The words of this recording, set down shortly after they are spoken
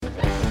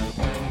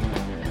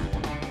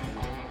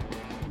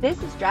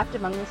This is Dropped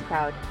Among This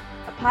Crowd,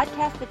 a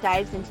podcast that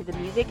dives into the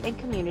music and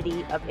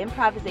community of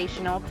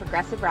improvisational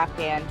progressive rock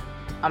band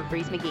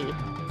Umphrey's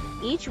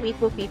McGee. Each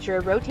week will feature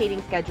a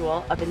rotating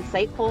schedule of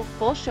insightful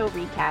full show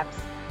recaps,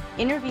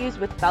 interviews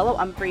with fellow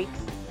Umphreaks,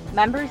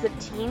 members of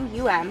Team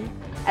UM,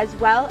 as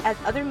well as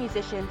other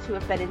musicians who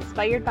have been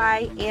inspired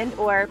by and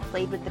or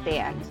played with the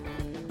band.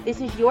 This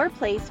is your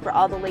place for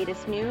all the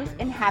latest news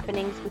and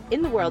happenings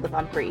within the world of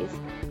Umphrey's,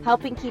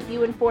 helping keep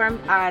you informed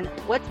on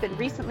what's been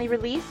recently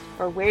released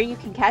or where you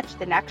can catch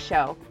the next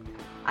show.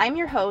 I'm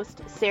your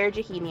host, Sarah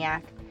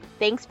Jahemiak.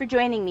 Thanks for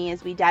joining me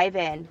as we dive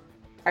in.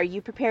 Are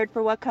you prepared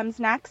for what comes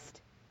next?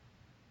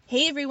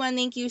 Hey everyone,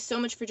 thank you so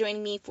much for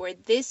joining me for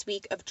this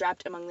week of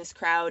Dropped Among This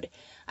Crowd.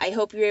 I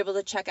hope you were able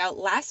to check out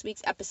last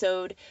week's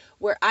episode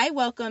where I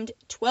welcomed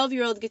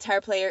 12-year-old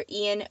guitar player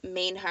Ian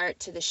Mainhart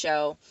to the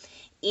show.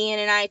 Ian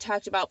and I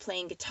talked about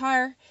playing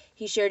guitar.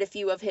 He shared a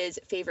few of his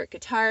favorite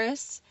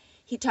guitarists.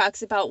 He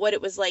talks about what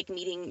it was like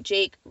meeting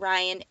Jake,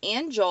 Ryan,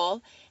 and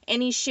Joel,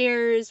 and he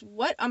shares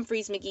what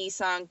Umphrey's McGee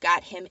song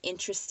got him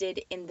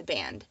interested in the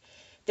band.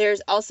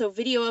 There's also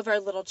video of our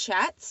little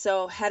chat,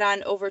 so head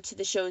on over to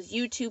the show's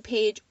YouTube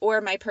page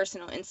or my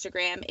personal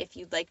Instagram if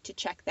you'd like to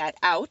check that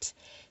out.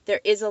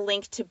 There is a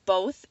link to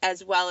both,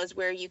 as well as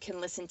where you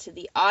can listen to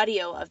the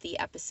audio of the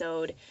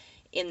episode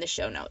in the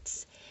show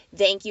notes.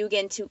 Thank you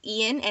again to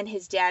Ian and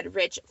his dad,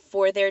 Rich,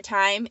 for their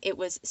time. It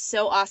was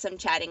so awesome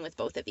chatting with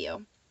both of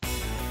you.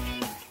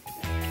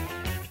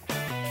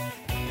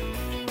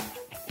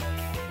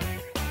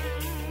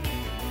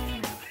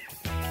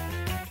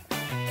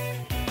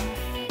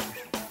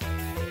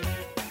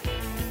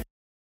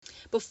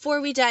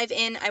 Before we dive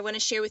in, I want to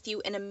share with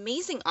you an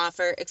amazing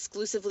offer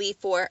exclusively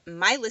for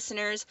my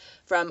listeners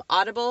from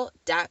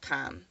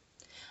Audible.com.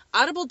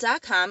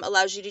 Audible.com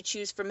allows you to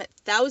choose from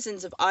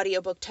thousands of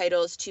audiobook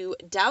titles to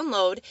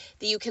download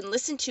that you can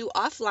listen to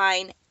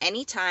offline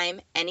anytime,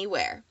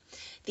 anywhere.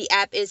 The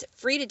app is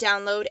free to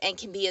download and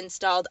can be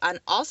installed on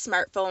all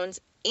smartphones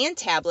and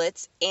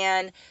tablets,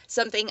 and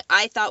something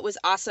I thought was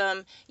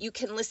awesome, you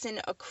can listen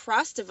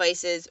across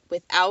devices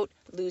without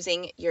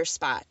losing your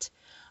spot.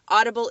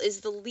 Audible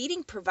is the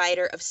leading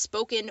provider of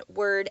spoken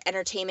word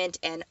entertainment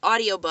and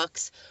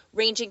audiobooks,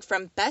 ranging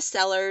from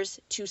bestsellers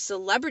to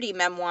celebrity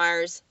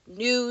memoirs,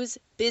 news,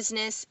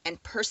 business,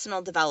 and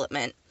personal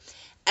development.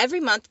 Every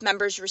month,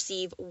 members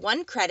receive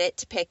 1 credit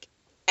to pick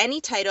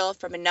any title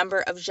from a number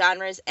of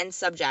genres and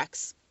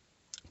subjects,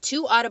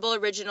 2 Audible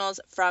originals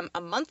from a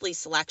monthly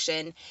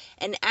selection,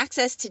 and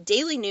access to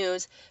daily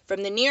news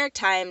from the New York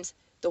Times,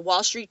 the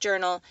Wall Street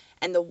Journal,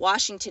 and the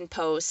Washington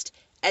Post,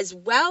 as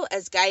well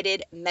as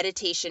guided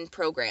meditation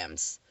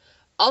programs.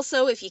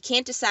 Also, if you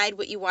can't decide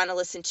what you want to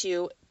listen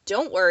to,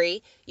 don't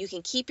worry. You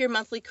can keep your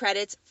monthly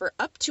credits for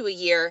up to a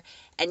year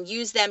and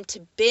use them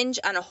to binge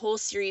on a whole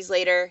series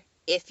later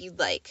if you'd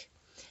like.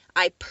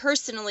 I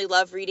personally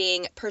love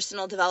reading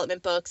personal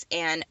development books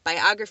and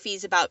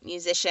biographies about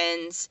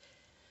musicians,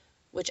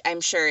 which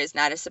I'm sure is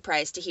not a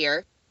surprise to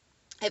hear.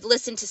 I've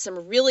listened to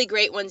some really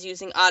great ones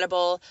using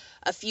Audible.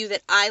 A few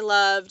that I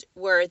loved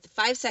were The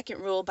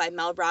 5-Second Rule by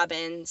Mel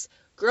Robbins,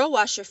 Girl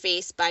Wash Your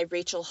Face by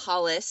Rachel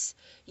Hollis,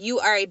 You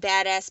Are a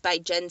Badass by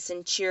Jen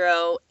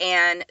Sincero,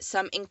 and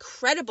some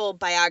incredible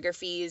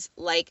biographies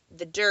like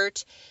The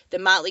Dirt, The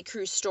Motley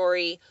Crue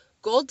Story,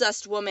 Gold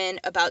Dust Woman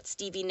about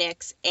Stevie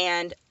Nicks,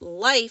 and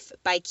Life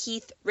by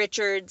Keith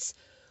Richards,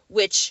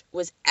 which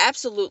was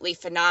absolutely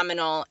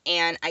phenomenal,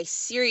 and I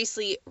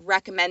seriously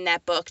recommend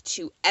that book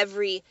to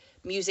every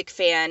music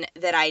fan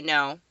that I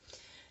know.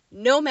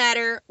 No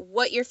matter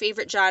what your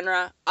favorite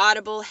genre,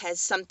 Audible has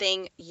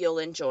something you'll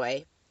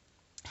enjoy.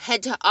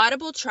 Head to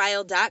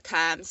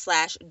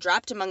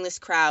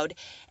audibletrial.com/droppedamongthiscrowd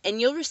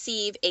and you'll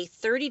receive a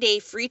 30-day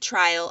free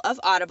trial of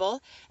Audible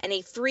and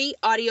a free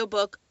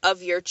audiobook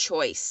of your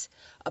choice.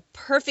 A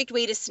perfect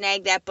way to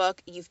snag that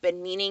book you've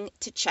been meaning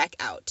to check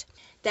out.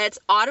 That's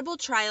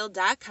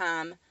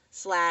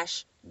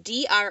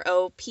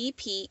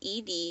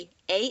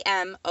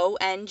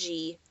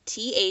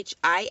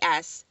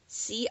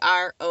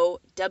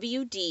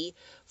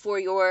for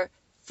your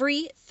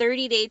free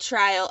 30-day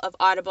trial of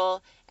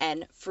Audible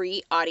and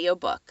free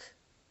audiobook.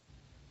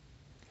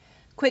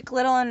 Quick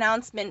little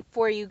announcement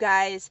for you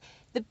guys.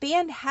 The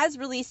band has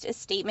released a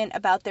statement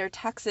about their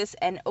Texas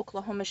and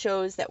Oklahoma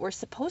shows that were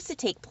supposed to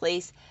take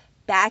place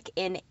back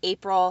in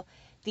April.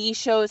 These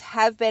shows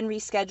have been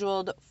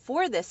rescheduled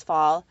for this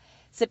fall.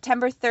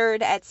 September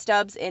 3rd at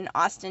Stubbs in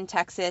Austin,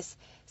 Texas.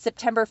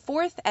 September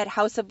 4th at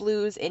House of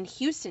Blues in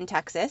Houston,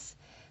 Texas.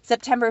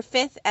 September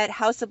 5th at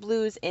House of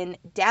Blues in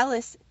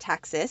Dallas,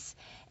 Texas,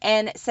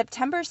 and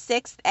September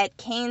 6th at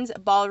Kane's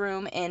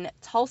Ballroom in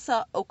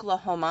Tulsa,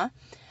 Oklahoma.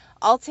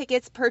 All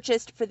tickets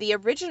purchased for the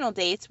original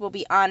dates will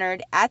be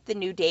honored at the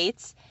new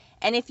dates,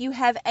 and if you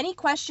have any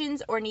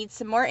questions or need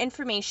some more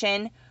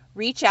information,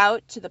 reach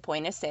out to the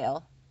point of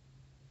sale.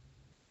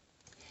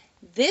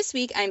 This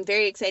week, I'm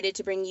very excited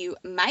to bring you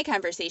my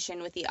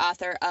conversation with the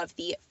author of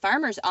the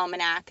Farmer's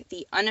Almanac,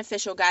 the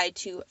unofficial guide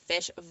to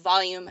Phish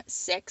Volume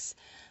 6,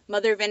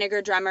 Mother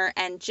Vinegar drummer,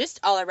 and just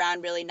all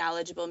around really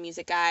knowledgeable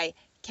music guy,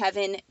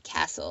 Kevin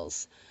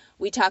Castles.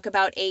 We talk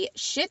about a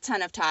shit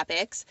ton of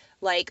topics,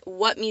 like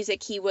what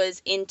music he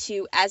was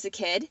into as a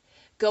kid,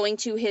 going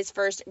to his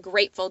first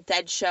Grateful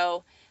Dead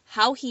show,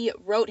 how he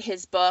wrote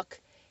his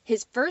book,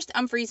 his first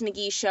Umphrey's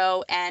McGee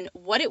show, and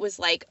what it was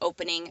like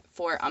opening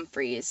for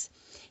Umphrey's.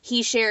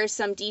 He shares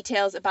some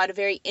details about a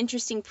very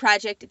interesting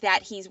project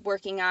that he's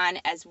working on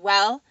as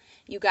well.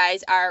 You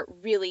guys are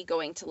really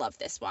going to love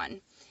this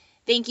one.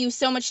 Thank you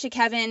so much to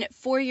Kevin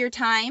for your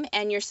time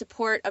and your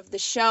support of the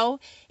show.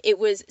 It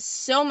was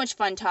so much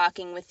fun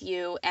talking with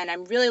you, and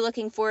I'm really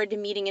looking forward to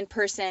meeting in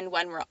person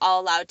when we're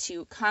all allowed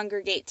to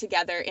congregate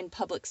together in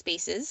public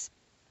spaces.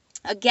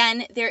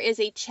 Again, there is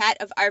a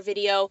chat of our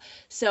video,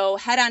 so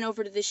head on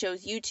over to the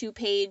show's YouTube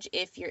page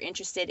if you're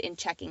interested in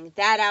checking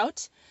that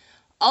out.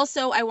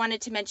 Also, I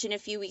wanted to mention a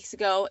few weeks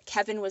ago,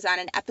 Kevin was on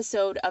an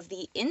episode of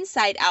the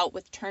Inside Out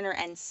with Turner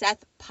and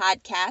Seth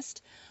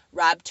podcast.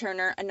 Rob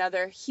Turner,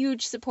 another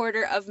huge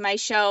supporter of my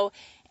show,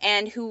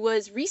 and who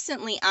was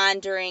recently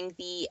on during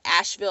the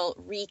Asheville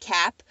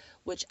recap,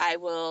 which I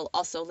will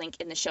also link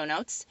in the show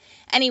notes.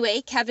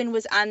 Anyway, Kevin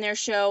was on their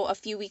show a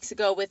few weeks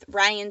ago with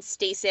Ryan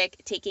Stasek,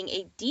 taking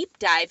a deep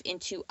dive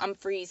into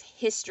Umphrey's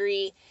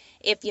history.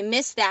 If you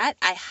missed that,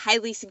 I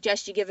highly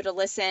suggest you give it a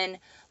listen.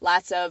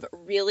 Lots of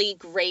really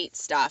great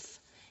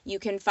stuff. You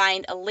can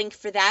find a link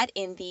for that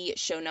in the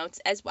show notes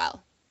as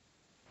well.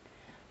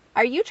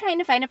 Are you trying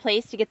to find a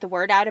place to get the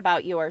word out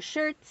about your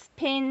shirts,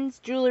 pins,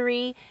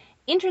 jewelry,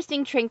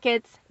 interesting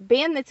trinkets,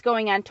 band that's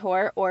going on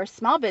tour, or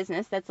small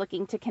business that's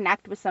looking to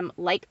connect with some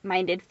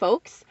like-minded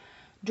folks?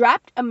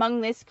 Dropped Among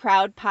This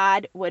Crowd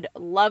Pod would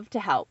love to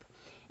help,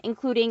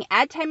 including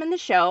ad time on the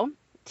show,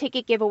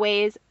 ticket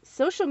giveaways,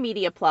 social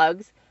media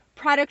plugs,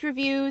 product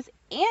reviews,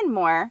 and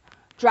more.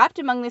 Dropped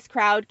Among This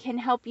Crowd can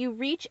help you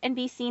reach and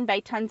be seen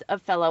by tons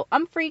of fellow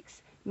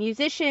Umphreaks,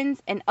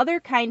 musicians, and other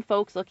kind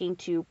folks looking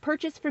to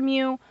purchase from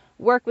you,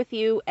 work with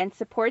you, and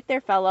support their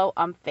fellow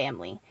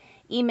family.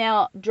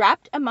 Email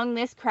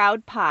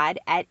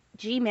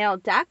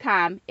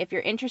droppedamongthiscrowdpod@gmail.com if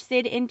you're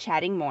interested in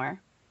chatting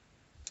more.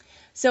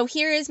 So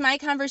here is my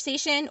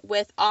conversation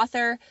with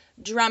author,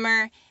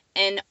 drummer,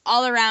 and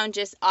all around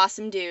just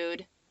awesome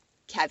dude,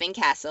 Kevin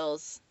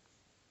Castles.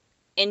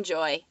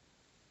 Enjoy.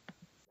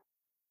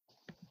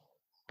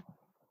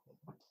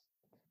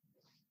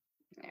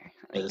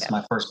 This is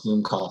my first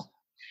Zoom call.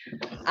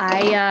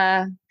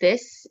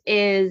 This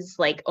is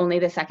like only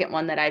the second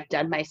one that I've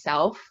done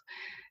myself.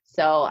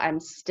 So I'm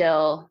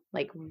still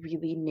like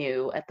really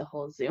new at the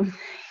whole Zoom.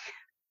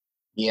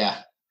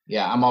 Yeah.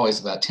 I'm always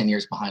about 10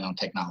 years behind on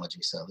technology.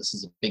 So this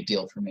is a big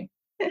deal for me.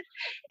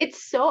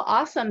 It's so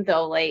awesome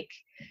though, like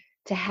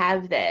to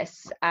have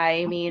this.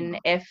 I mean,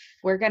 if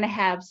we're going to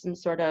have some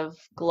sort of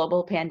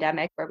global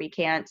pandemic where we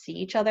can't see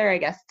each other, I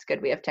guess it's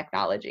good we have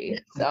technology.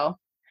 So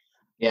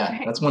yeah,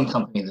 that's one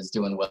company that's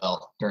doing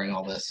well during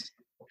all this.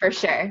 For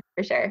sure.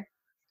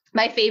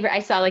 My favorite, I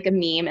saw like a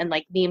meme, and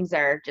like memes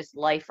are just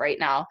life right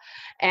now.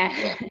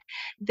 And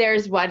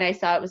there's one I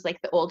saw, it was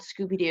like the old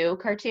Scooby-Doo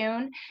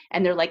cartoon,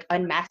 and they're like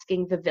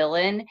unmasking the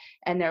villain,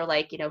 and they're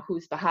like,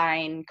 who's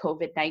behind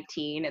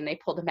COVID-19, and they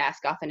pulled the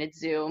mask off and it's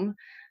Zoom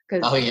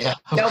because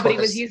nobody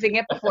was using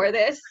it before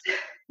this.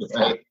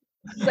 So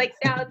it's like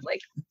now it's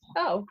like,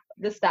 oh,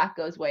 the stock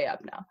goes way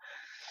up now.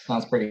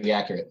 Sounds pretty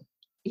accurate.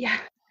 Yeah.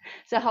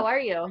 So how are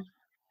you?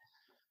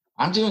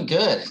 I'm doing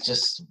good.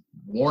 Just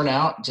worn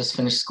out. Just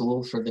finished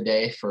school for the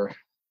day for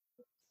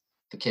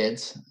the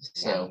kids.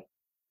 So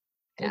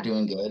they're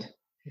doing good.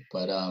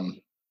 But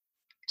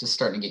just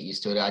starting to get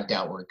used to it. I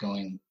doubt we're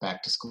going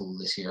back to school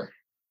this year.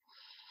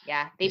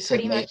 Yeah, they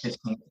pretty much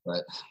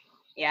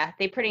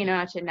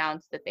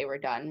announced that they were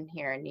done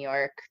here in New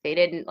York. They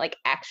didn't like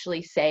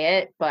actually say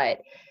it,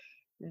 but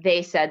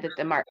they said that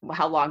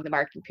how long the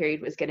marking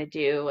period was going to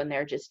do, and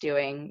they're just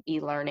doing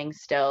e-learning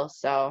still.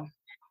 So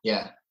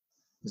yeah.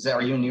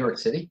 Are you in New York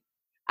City?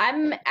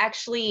 I'm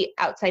actually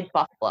outside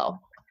Buffalo.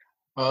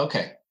 Oh,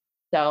 okay.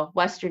 So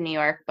Western New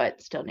York,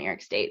 but still New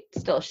York State.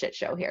 Still a shit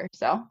show here.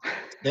 So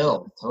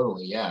still,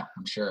 totally, yeah,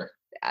 I'm sure.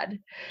 Bad.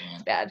 Yeah.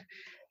 It's bad.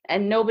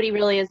 And nobody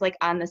really is like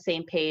on the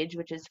same page,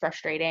 which is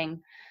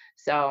frustrating.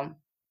 So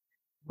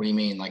what do you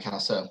mean? Like how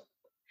so?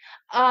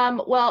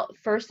 Well,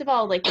 first of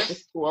all, like with the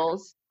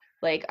schools,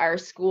 like our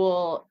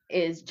school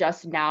is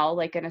just now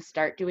like going to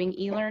start doing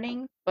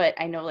e-learning, but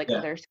I know like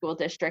other school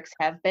districts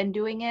have been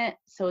doing it.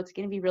 So it's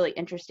going to be really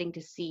interesting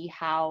to see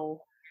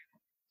how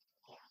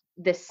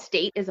the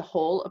state as a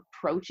whole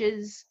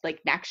approaches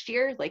like next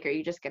year. Like, are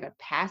you just going to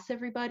pass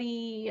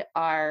everybody?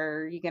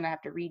 Are you going to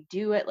have to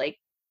redo it? Like,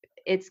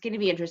 it's going to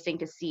be interesting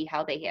to see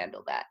how they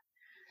handle that.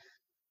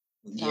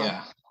 So.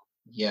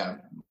 Yeah.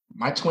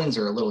 My twins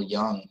are a little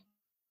young.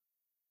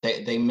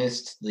 They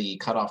missed the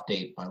cutoff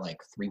date by like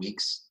 3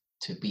 weeks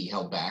to be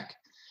held back.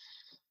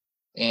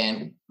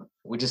 And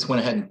we just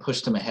went ahead and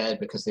pushed them ahead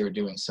because they were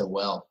doing so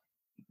well.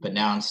 But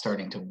now I'm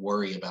starting to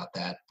worry about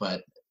that.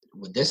 But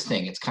with this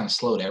thing, it's kind of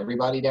slowed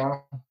everybody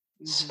down.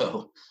 Mm-hmm.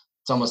 So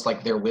it's almost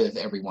like they're with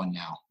everyone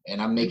now.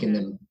 And I'm making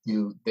them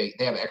do, they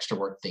have extra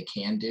work they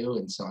can do.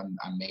 And so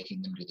I'm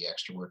making them do the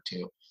extra work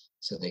too.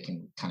 so they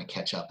can kind of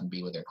catch up and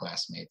be with their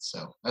classmates.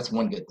 So that's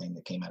one good thing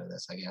that came out of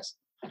this, I guess.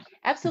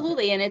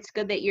 Absolutely. And it's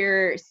good that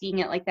you're seeing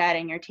it like that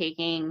and you're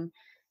taking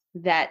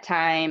that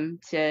time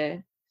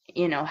to,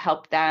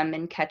 help them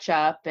and catch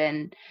up.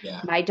 And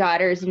my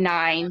daughter's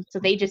 9, so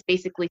they just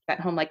basically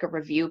sent home like a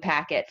review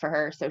packet for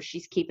her. So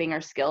she's keeping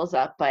her skills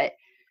up, but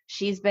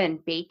she's been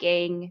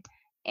baking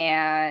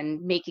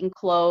and making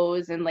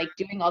clothes and like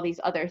doing all these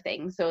other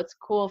things. So it's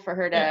cool for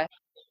her to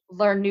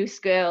learn new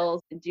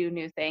skills and do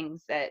new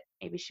things that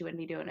maybe she wouldn't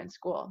be doing in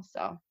school.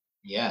 So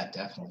yeah,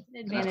 definitely.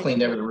 And I've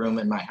cleaned every room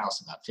in my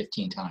house about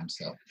 15 times.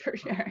 So for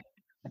sure.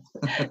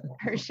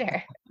 For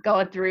sure.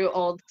 Going through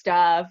old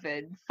stuff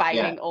and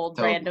finding old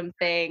random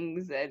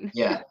things and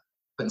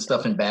putting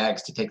stuff in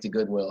bags to take to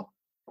Goodwill.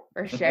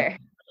 For sure.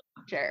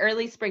 Sure.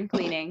 Early spring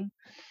cleaning.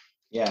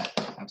 Yeah,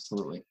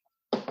 absolutely.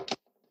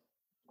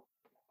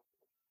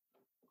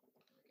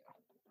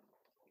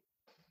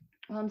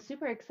 Well, I'm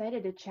super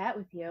excited to chat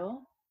with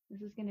you.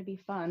 This is going to be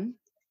fun.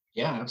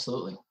 Yeah,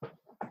 absolutely.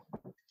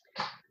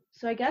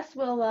 So I guess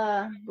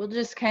we'll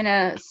just kind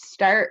of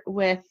start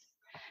with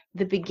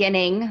the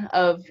beginning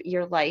of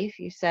your life.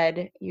 You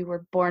said you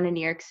were born in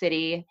New York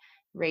City,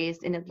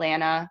 raised in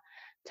Atlanta.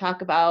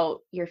 Talk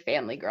about your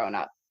family growing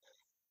up.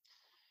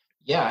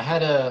 Yeah, I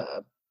had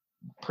a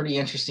pretty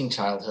interesting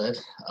childhood.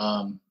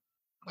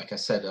 Like I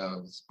said, I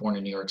was born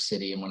in New York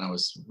City, and when I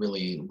was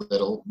really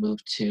little,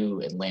 moved to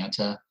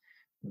Atlanta,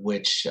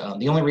 which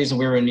the only reason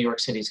we were in New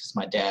York City is because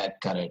my dad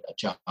got a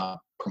job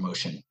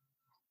promotion.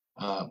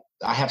 I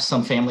have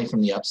some family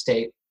from the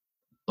upstate,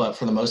 but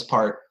for the most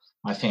part,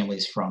 my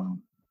family's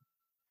from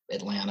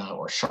Atlanta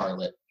or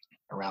Charlotte,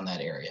 around that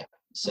area.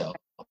 So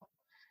it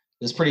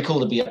was pretty cool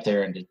to be up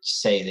there and to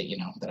say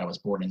that, that I was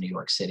born in New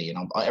York City,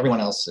 and everyone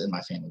else in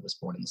my family was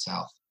born in the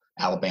South,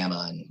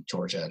 Alabama and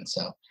Georgia. And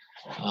so,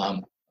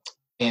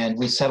 and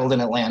we settled in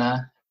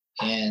Atlanta,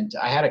 and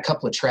I had a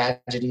couple of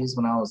tragedies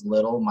when I was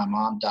little. My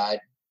mom died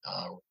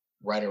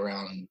right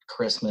around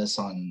Christmas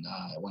when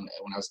I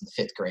was in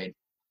the 5th grade.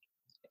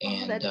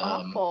 And that's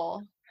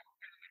awful.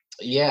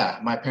 Yeah,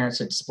 my parents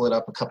had split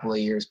up a couple of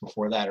years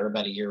before that, or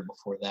about a year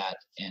before that,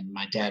 and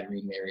my dad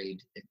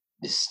remarried,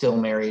 is still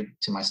married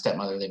to my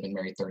stepmother. They've been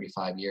married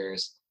 35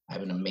 years. I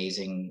have an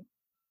amazing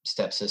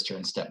stepsister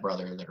and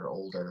stepbrother that are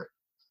older.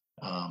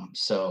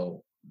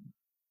 So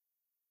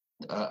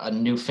a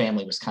new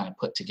family was kind of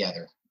put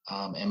together.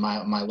 And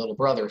my little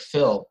brother,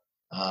 Phil,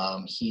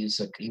 he was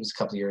a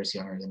couple of years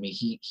younger than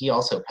me. He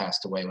also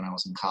passed away when I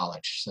was in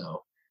college.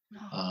 So,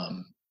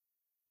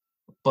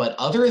 but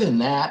other than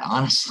that,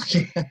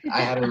 honestly,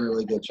 I had a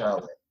really good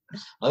childhood.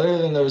 Other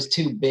than those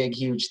two big,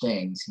 huge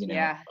things,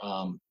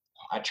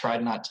 I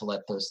tried not to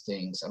let those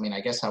things. I mean, I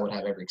guess I would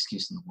have every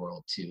excuse in the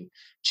world to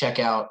check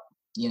out,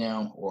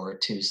 or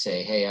to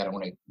say, hey, I don't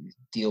want to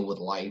deal with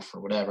life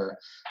or whatever.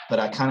 But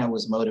I kind of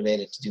was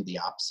motivated to do the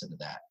opposite of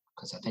that,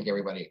 because I think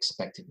everybody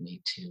expected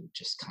me to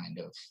just kind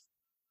of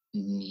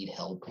need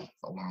help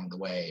along the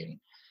way.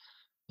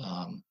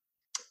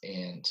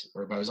 And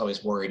everybody was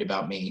always worried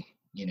about me,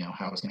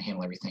 how I was going to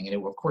handle everything. And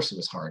of course it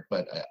was hard,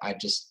 but I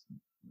just,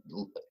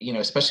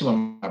 especially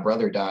when my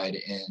brother died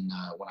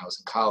when I was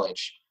in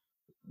college,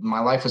 my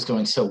life was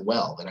going so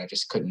well that I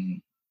just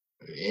couldn't.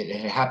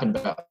 It happened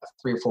about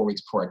 3 or 4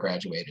 weeks before I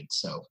graduated.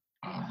 So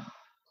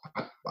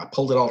I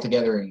pulled it all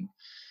together and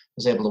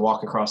was able to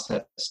walk across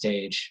that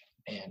stage.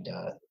 And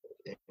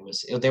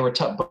they were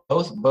tough.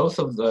 Both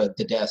of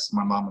the deaths,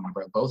 my mom and my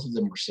brother, both of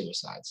them were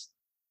suicides.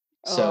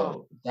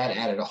 So that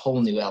added a whole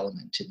new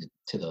element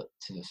to the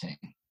thing.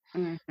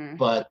 Mm-hmm.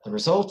 But the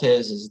result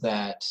is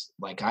that,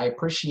 like, I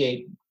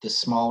appreciate the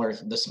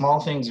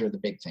small things are the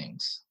big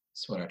things.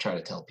 That's what I try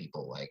to tell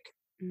people. Like,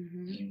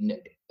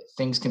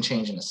 things can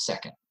change in a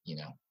second. You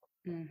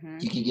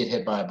could get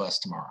hit by a bus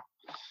tomorrow.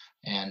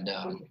 And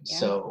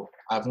so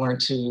I've learned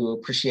to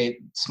appreciate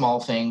small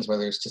things,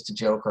 whether it's just a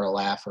joke or a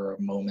laugh or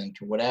a moment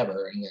or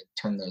whatever, and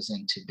turn those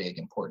into big,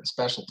 important,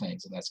 special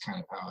things. And that's kind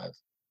of how I've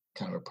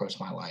kind of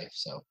approached my life.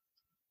 So.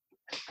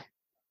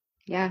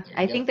 Yeah,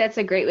 I think that's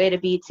a great way to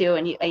be too.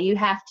 And you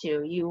have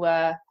to, you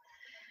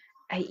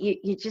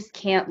just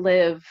can't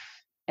live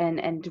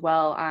and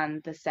dwell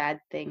on the sad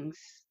things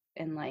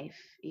in life.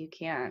 You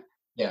can't.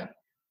 Yeah.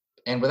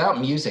 And without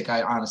music,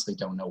 I honestly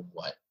don't know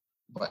what,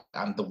 but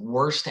I'm the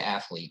worst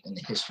athlete in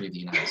the history of the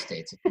United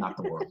States, if not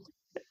the world.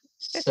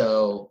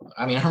 So,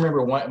 I mean, I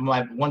remember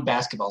one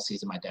basketball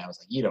season, my dad was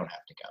like, you don't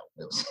have to go.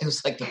 It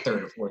was like the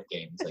 3rd or 4th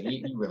game. He's like,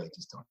 you really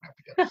just don't have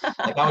to go.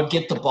 Like, I would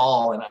get the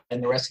ball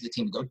and the rest of the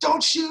team would go,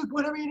 don't shoot,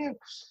 whatever you do.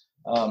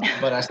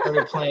 But I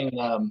started playing,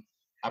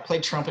 I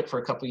played trumpet for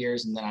a couple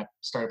years, and then I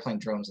started playing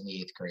drums in the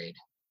 8th grade.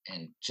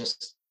 And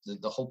just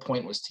the whole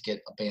point was to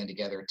get a band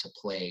together to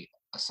play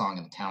a song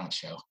in the talent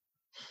show.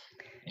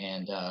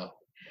 And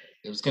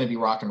it was going to be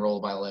Rock and Roll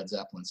by Led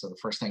Zeppelin. So the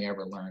first thing I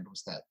ever learned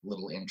was that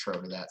little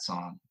intro to that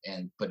song.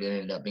 But it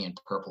ended up being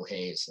Purple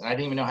Haze. And I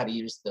didn't even know how to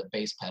use the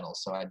bass pedal,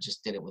 so I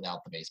just did it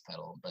without the bass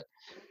pedal. But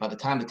by the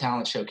time the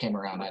talent show came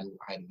around, I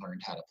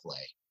learned how to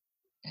play.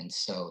 And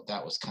so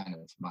that was kind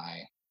of my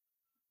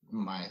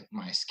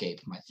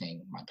escape, my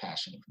thing, my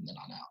passion from then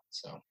on out.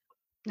 So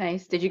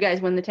Nice. Did you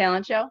guys win the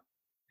talent show?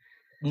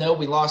 No,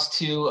 we lost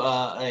to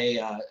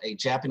a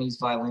Japanese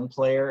violin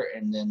player,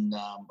 and then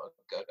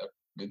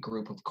a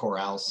group of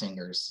chorale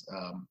singers.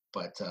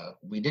 But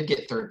we did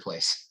get third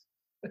place.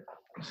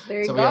 There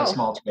you so go. We got a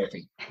small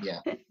trophy. Yeah.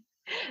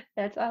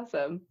 That's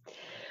awesome.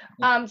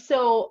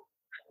 So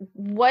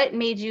what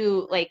made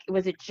you, like,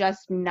 was it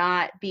just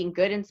not being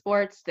good in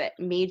sports that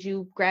made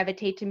you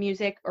gravitate to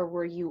music, or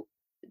were you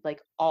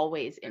like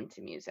always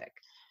into music?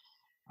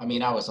 I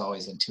mean, I was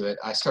always into it.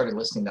 I started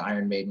listening to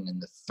Iron Maiden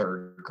in the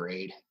 3rd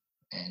grade,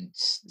 and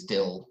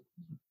still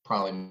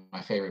probably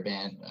my favorite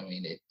band. I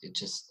mean,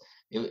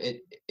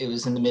 it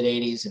was in the mid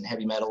 80s, and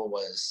heavy metal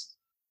was,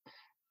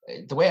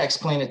 the way I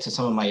explain it to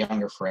some of my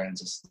younger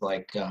friends is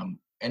like,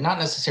 and not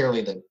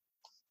necessarily the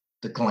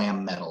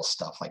glam metal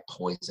stuff like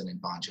Poison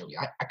and Bon Jovi.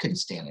 I couldn't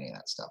stand any of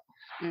that stuff.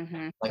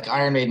 Mm-hmm. Like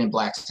Iron Maiden and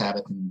Black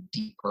Sabbath and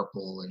Deep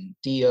Purple and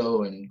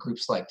Dio and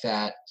groups like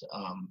that.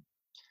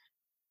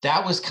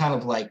 That was kind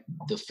of like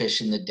the fish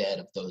in the dead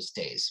of those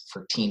days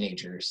for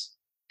teenagers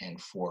and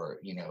for,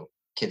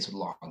 kids with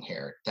long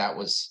hair. That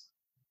was,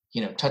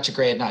 Touch of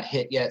Grey had not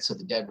hit yet, so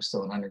the Dead was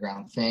still an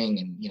underground thing,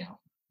 and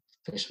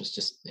Fish was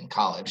just in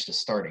college,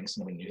 just starting,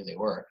 so nobody knew who they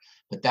were.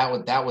 But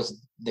that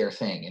was their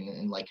thing,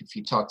 and like if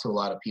you talk to a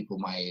lot of people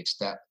my age,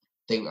 a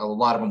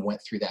lot of them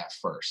went through that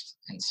first,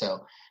 and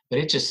so, but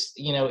it just,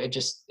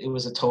 it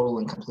was a total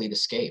and complete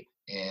escape,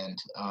 and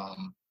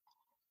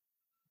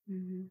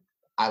Mm-hmm.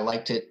 I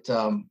liked it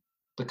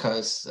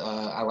because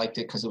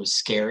it was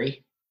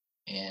scary,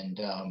 and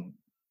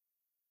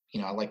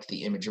I liked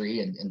the imagery,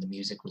 and the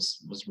music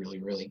was really,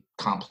 really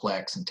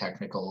complex and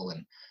technical,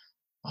 and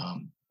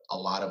a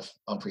lot of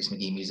Humphreys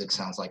McGee music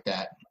sounds like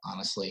that,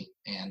 honestly.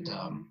 And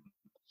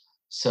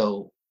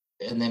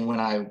and then when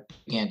I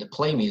began to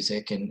play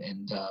music,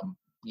 and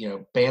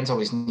bands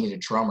always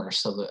needed drummers,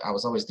 so that I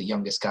was always the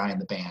youngest guy in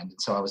the band,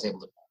 and so I was able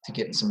to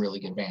get in some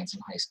really good bands in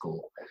high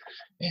school.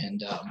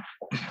 And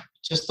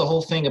just the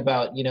whole thing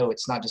about,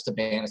 it's not just a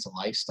band, it's a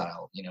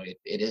lifestyle.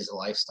 It is a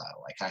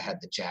lifestyle. Like I had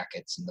the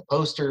jackets and the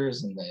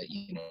posters and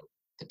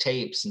the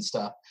tapes and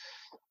stuff.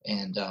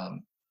 And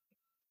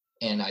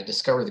I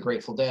discovered the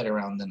Grateful Dead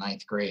around the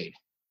 9th grade,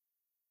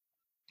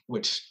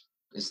 which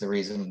is the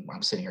reason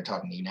I'm sitting here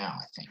talking to you now.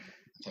 I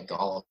think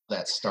all of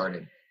that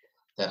started,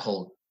 that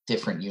whole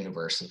different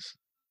universe of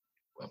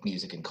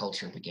music and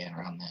culture began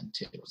around then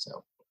too.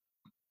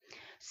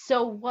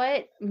 So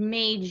what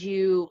made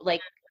you,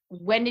 like,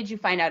 when did you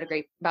find out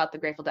about the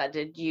Grateful Dead?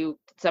 Did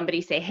somebody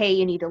say, hey,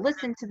 you need to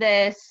listen to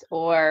this,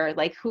 or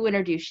like who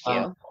introduced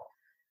you?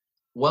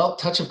 Well,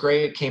 Touch of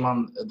Grey came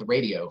on the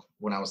radio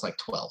when I was like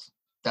 12.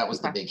 That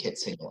was the big hit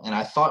single. And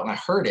I thought when I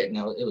heard it,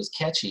 it was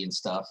catchy and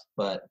stuff,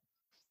 but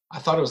I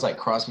thought it was like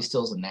Crosby,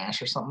 Stills and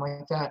Nash or something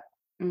like that.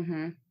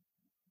 Mm-hmm.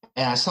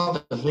 And I saw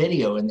the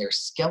video and their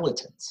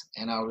skeletons,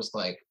 and I was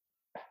like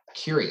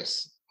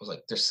curious. I was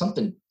like, there's some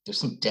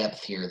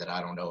depth here that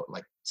I don't know.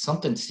 Like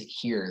something's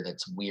here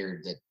that's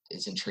weird, that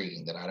is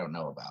intriguing, that I don't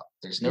know about.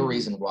 There's no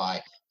reason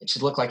why it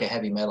should look like a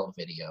heavy metal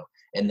video,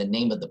 and the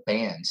name of the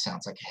band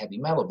sounds like a heavy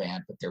metal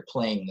band, but they're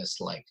playing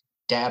this like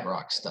dad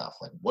rock stuff.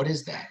 Like, what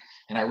is that?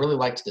 And I really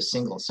liked the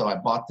single, so I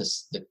bought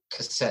the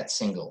cassette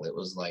single. It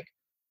was like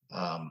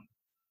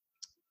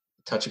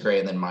Touch of Grey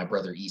and then My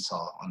Brother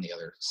Esau on the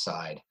other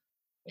side.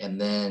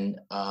 And then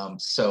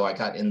so I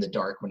got In the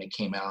Dark when it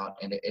came out,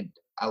 and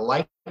I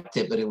liked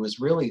it, but it was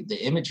really the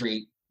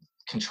imagery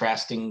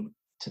contrasting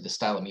to the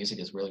style of music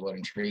is really what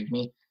intrigued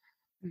me.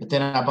 But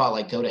then I bought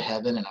like Go to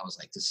Heaven, and I was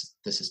like, this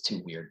is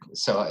too weird.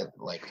 So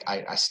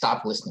I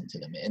stopped listening to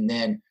them. And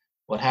then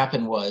what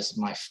happened was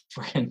my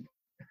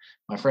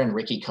friend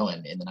Ricky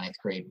Cohen in the 9th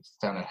grade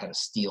found out how to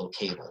steal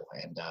cable,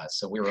 and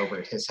so we were over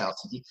at his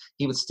house, and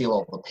he would steal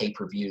all the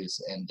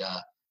pay-per-views, and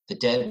the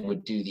Dead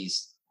would do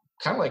these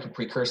kind of like a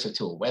precursor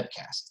to a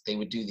webcast. They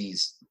would do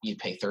these, you'd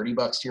pay $30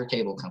 to your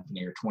cable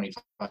company or $25,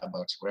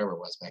 whatever it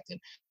was back then,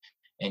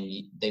 and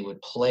they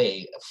would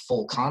play a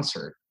full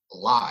concert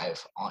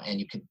live and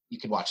you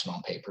could watch it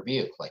on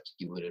pay-per-view like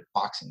you would at a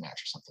boxing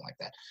match or something like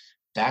that.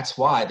 That's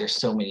why there's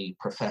so many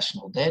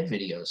professional Dead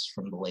videos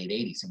from the late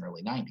 80s and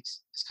early 90s.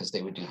 It's because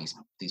they would do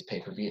these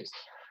pay-per-views.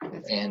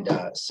 And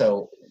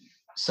so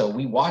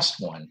we watched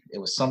one. It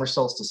was Summer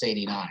Solstice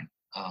 89,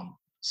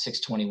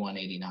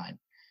 6/21/89.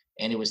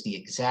 And it was the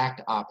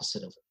exact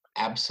opposite of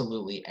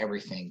absolutely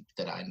everything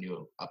that I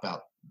knew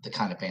about the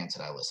kind of bands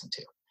that I listened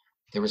to.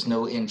 There was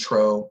no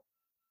intro.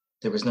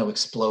 There was no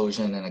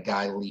explosion and a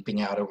guy leaping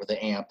out over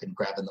the amp and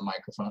grabbing the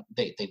microphone.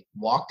 They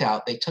walked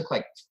out. They took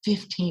like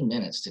 15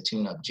 minutes to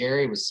tune up.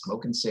 Jerry was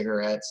smoking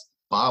cigarettes.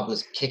 Bob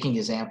was kicking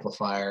his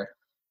amplifier.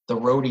 The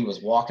roadie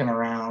was walking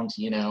around,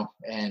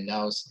 and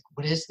I was like,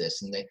 what is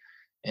this?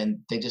 And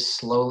they just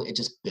slowly, it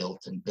just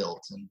built and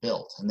built and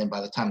built. And then by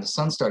the time the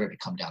sun started to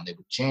come down, they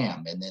would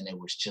jam. And then it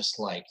was just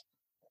like,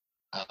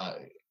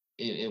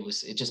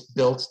 it just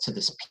built to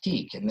this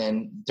peak. And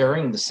then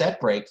during the set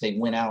break, they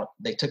went out,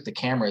 they took the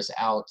cameras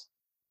out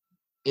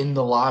in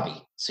the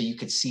lobby so you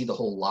could see the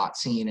whole lot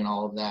scene and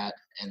all of that.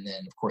 And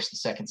then of course the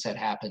second set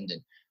happened,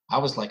 and I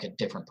was like a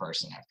different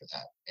person after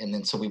that. And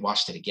then so we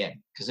watched it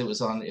again because it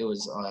was on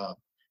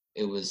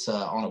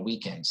a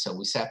weekend. So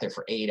we sat there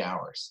for 8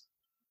 hours.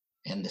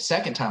 And the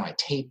second time I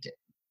taped it,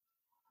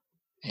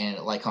 and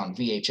like on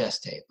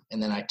VHS tape.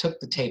 And then I took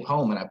the tape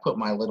home and I put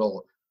my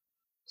little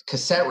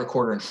cassette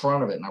recorder in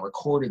front of it and I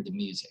recorded the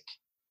music.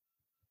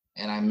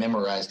 And I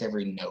memorized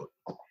every note.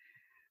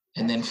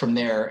 And then from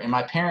there, and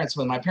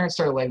when my parents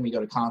started letting me go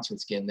to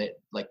concerts again, that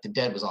like the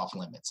Dead was off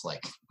limits,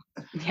 like,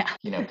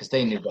 because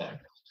they knew better.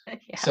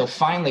 Yeah. So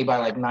finally, by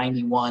like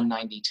 91,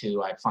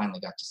 92, I finally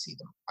got to see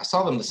them. I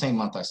saw them the same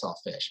month I saw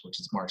Phish, which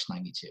is March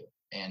 92.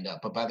 And,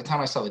 but by the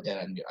time I saw the Dead,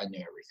 I knew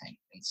everything.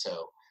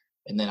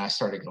 And then I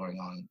started going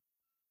on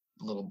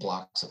little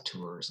blocks of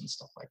tours and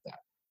stuff like that.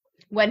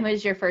 When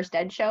was your first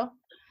Dead show?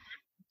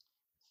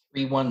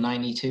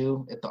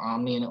 3/1/92 at the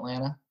Omni in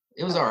Atlanta.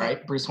 It was all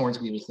right. Bruce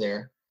Hornsby was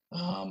there.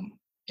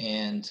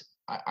 And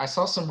I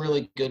saw some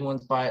really good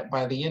ones. By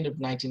the end of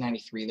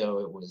 1993, though,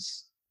 it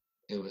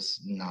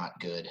was not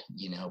good,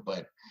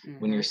 but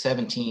when you're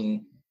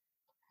 16,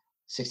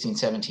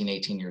 17,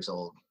 18 years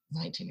old,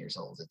 19 years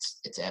old,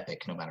 it's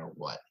epic no matter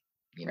what.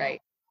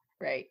 Right.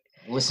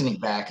 Listening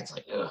back, it's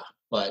like, ugh.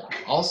 But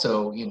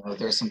also,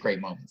 there's some great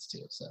moments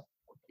too. So,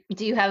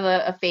 do you have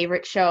a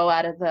favorite show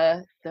out of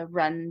the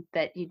run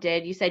that you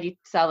did? You said you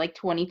saw like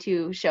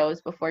 22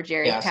 shows before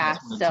Jerry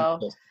passed. So,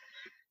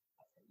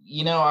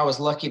 I was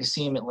lucky to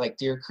see him at like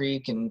Deer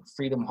Creek and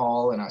Freedom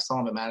Hall, and I saw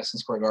him at Madison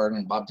Square Garden,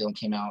 and Bob Dylan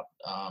came out.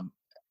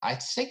 I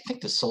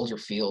think the Soldier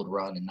Field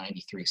run in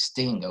 '93,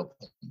 Sting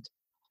opened.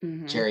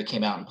 Mm-hmm. Jerry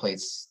came out and played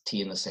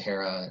Tea in the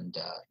Sahara, and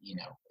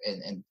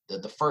and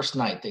the first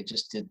night they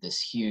just did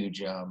this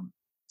huge.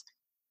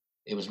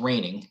 It was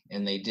raining,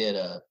 and they did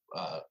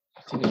I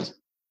think it was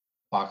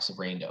Box of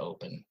Rain to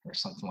open or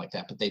something like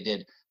that. But they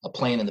did a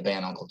Playing in the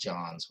Band Uncle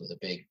John's with a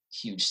big,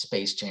 huge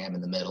Space Jam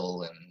in the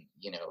middle, and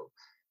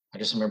I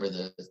just remember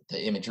the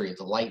imagery of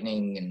the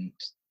lightning and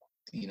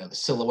the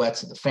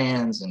silhouettes of the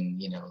fans, and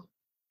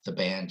the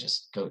band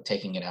just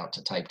taking it out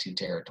to Type 2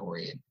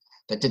 territory, and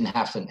that didn't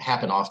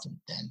happen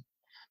often then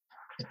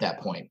at that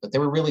point. But they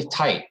were really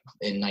tight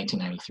in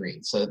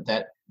 1993, so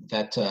that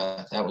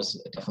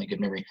was definitely a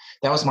good memory.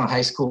 That was my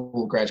high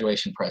school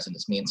graduation present.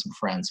 As me and some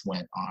friends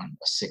went on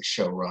a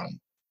 6-show run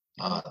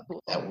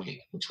that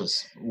week, which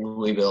was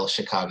Louisville,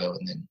 Chicago,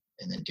 and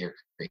then Deer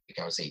Creek.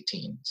 I was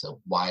 18, so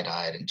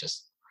wide-eyed and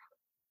just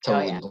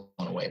totally blown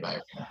away by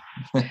it.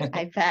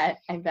 I bet.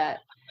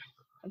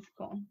 That's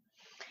cool.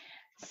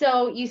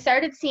 So you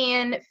started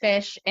seeing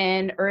Phish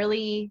in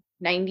early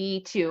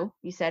 92,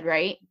 you said,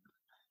 right?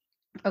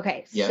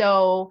 Okay. Yeah.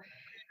 So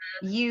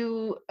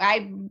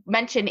I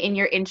mentioned in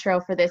your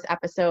intro for this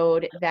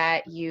episode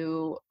that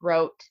you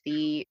wrote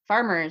the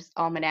Farmer's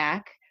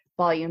Almanac,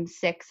 Volume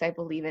 6, I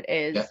believe it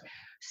is. Yeah.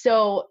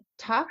 So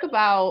talk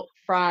about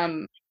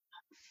from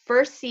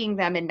first seeing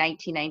them in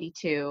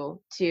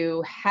 1992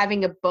 to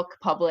having a book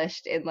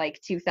published in like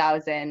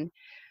 2000.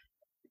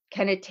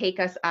 Kind of take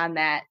us on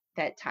that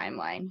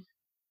timeline.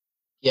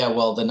 Yeah,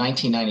 well, the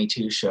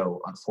 1992 show,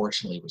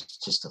 unfortunately, was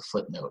just a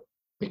footnote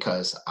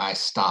because I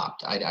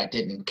stopped. I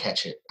didn't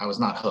catch it. I was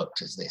not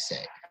hooked, as they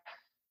say.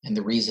 And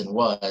the reason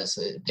was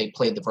they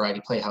played the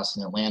Variety Playhouse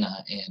in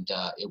Atlanta, and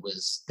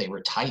they were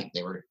tight.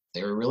 They were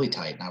really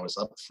tight, and I was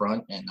up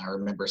front, and I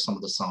remember some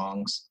of the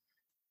songs,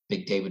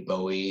 Big David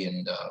Bowie,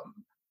 and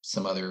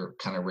some other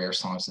kind of rare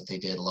songs that they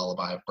did,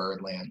 Lullaby of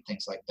Birdland,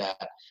 things like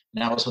that.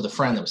 And I was with a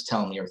friend that was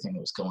telling me everything that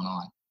was going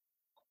on.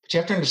 But you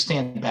have to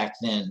understand back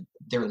then,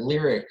 their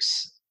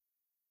lyrics,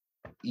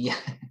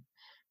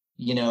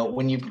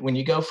 when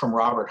you go from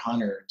Robert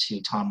Hunter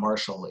to Tom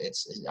Marshall,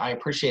 I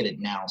appreciate it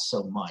now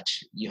so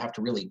much. You have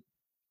to really,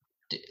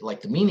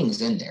 like, the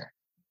meaning's in there.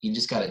 You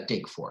just got to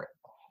dig for it.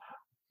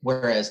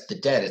 Whereas the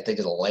Dead, they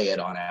just lay it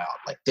on out.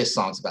 Like, this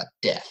song's about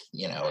death,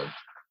 or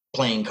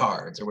playing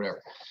cards or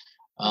whatever.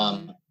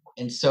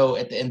 And so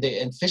at the end,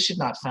 and Phish had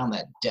not found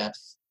that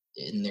depth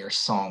in their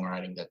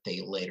songwriting that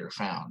they later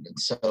found. And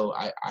so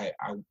I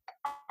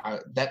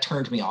that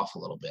turned me off a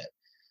little bit.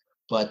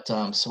 But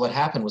so what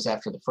happened was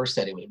after the first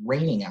set, it was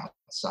raining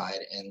outside,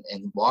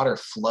 and water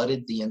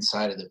flooded the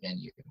inside of the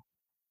venue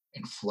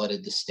and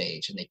flooded the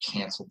stage, and they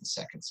canceled the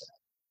second set.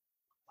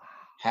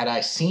 Had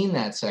I seen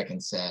that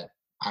second set,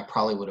 I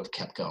probably would have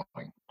kept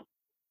going.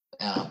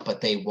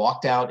 But they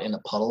walked out in a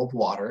puddle of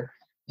water,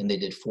 and they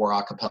did 4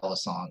 a cappella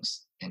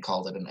songs and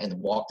called it, and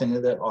walked into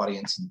the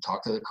audience and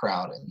talked to the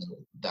crowd, and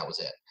that was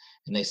it.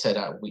 And they said,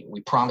 we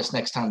promise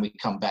next time we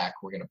come back,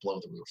 we're going to blow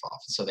the roof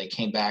off. So they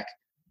came back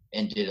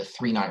and did a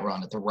 3-night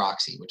run at the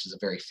Roxy, which is a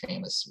very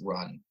famous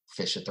run,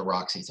 Phish at the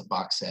Roxy. It's a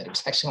box set. It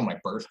was actually on my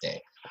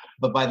birthday.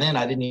 But by then,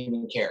 I didn't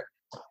even care.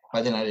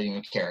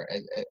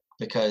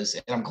 Because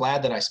and I'm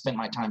glad that I spent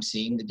my time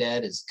seeing the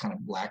Dead, as kind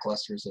of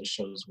lackluster as those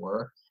shows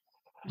were,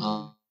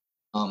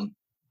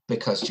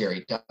 because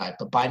Jerry died.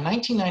 But by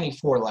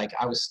 1994, like,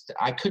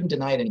 I couldn't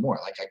deny it anymore.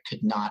 Like, I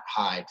could not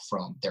hide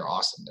from their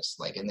awesomeness.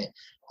 Like, and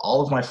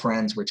all of my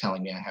friends were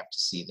telling me I have to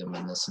see them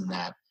and this and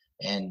that.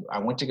 And I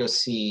went to go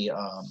see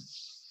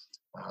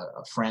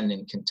a friend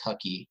in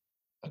Kentucky,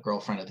 a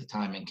girlfriend at the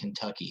time in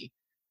Kentucky,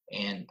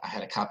 and I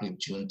had a copy of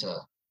Junta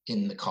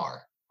in the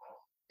car,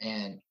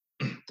 and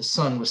the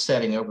sun was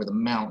setting over the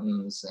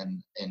mountains,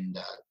 and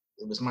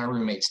it was my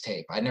roommate's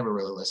tape. I never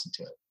really listened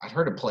to it. I'd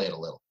heard him play it a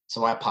little,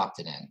 so I popped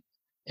it in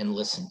and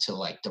listened to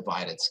like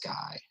Divided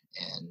Sky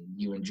and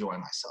You Enjoy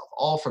Myself,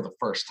 all for the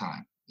first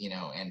time,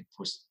 and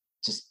was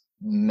just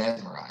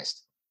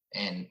mesmerized.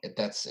 And it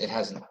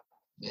hasn't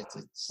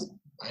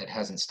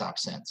stopped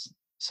since.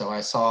 So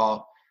I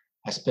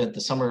spent the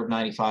summer of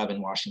 '95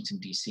 in Washington,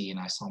 D.C., and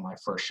I saw my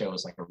first show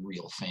as like a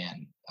real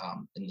fan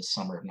in the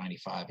summer of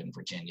 '95 in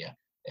Virginia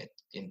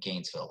in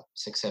Gainesville,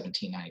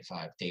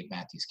 6/17/95. Dave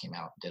Matthews came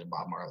out and did a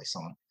Bob Marley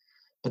song.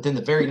 But then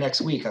the very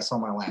next week, I saw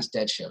my last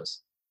Dead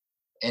shows.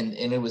 And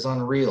it was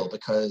unreal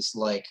because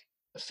like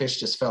Phish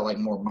just felt like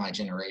more my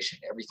generation.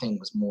 Everything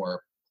was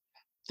more,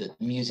 the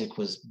music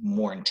was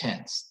more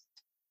intense.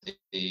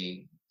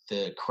 The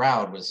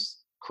crowd was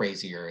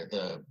crazier.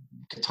 The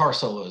guitar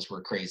solos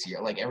were crazier.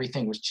 Like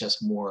everything was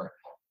just more,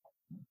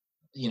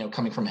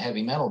 coming from a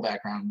heavy metal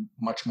background,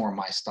 much more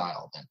my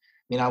style than,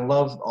 I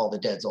love all the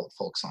Dead's old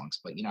folk songs,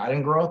 but I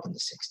didn't grow up in the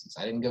 60s.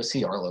 I didn't go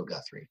see Arlo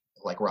Guthrie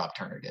like Rob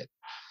Turner did.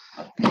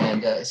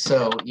 And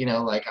so,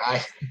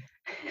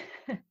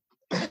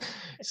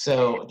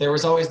 so there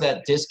was always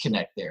that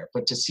disconnect there.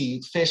 But to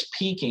see Phish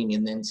peaking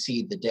and then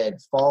see the Dead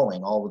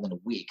falling all within a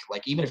week,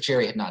 like even if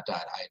Jerry had not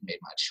died, I had made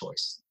my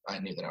choice. I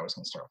knew that I was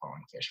going to start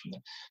following Phish from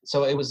there.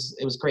 So it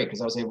was great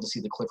because I was able to see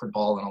the Clifford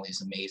Ball and all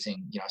these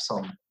amazing, I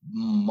saw,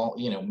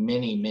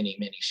 many, many,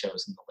 many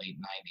shows in the late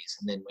 90s.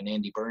 And then when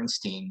Andy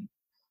Bernstein,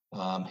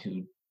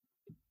 who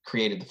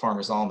created the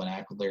Farmer's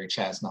Almanac with Larry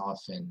Chasnoff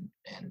and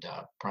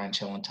Brian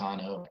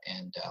Celentano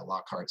and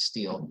Lockhart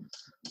Steele,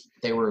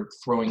 they were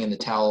throwing in the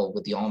towel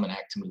with the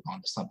Almanac to move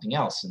on to something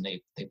else, and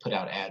they put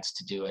out ads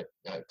to do it,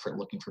 for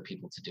looking for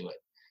people to do it.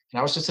 And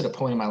I was just at a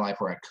point in my life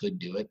where I could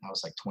do it. I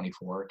was like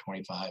 24,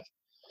 25.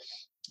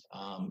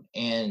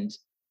 And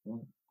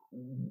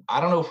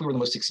I don't know if we were the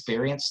most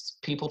experienced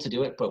people to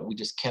do it, but we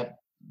just kept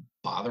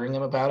bothering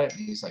him about it.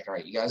 And he's like, all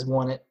right, you guys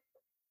want it,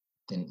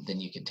 then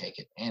you can take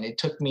it. And it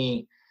took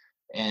me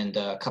and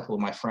a couple of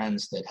my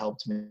friends that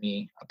helped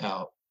me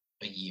about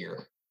a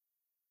year.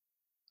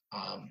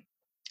 And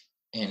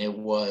it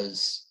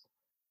was,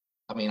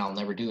 I'll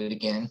never do it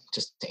again,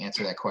 just to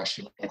answer that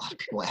question. A lot of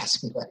people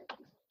ask me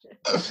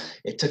that.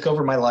 It took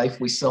over my life.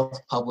 We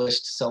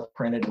self-published,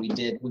 self-printed. We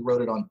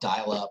wrote it on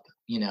dial-up,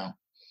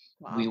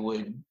 Wow. We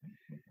would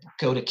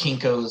go to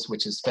Kinko's,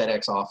 which is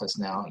FedEx office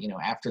now,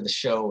 after the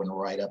show and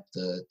write up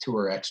the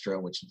tour extra,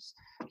 which is,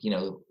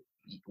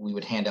 we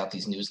would hand out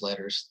these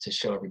newsletters to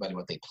show everybody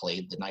what they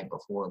played the night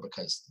before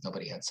because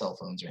nobody had cell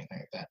phones or anything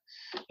like that.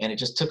 And it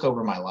just took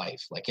over my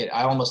life.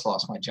 I almost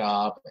lost my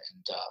job,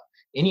 and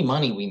any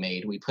money we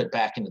made, we put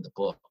back into the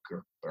book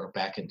or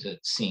back into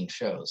seeing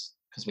shows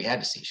because we had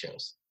to see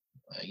shows.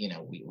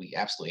 We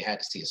absolutely had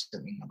to see a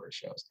certain number of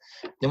shows.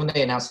 Then when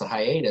they announced the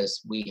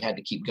hiatus, we had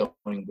to keep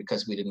going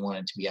because we didn't want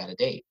it to be out of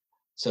date.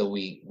 So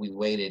we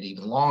waited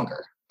even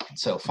longer.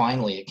 So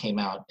finally it came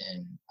out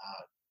in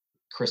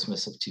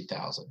Christmas of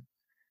 2000.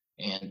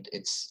 And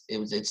it's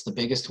the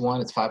biggest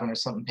one. It's 500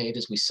 something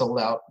pages. We sold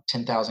out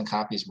 10,000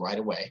 copies right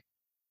away.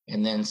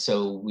 And then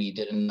so we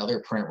did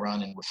another print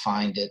run and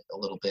refined it a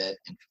little bit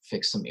and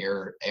fixed some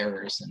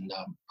errors and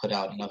put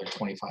out another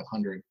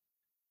 2,500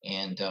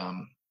 and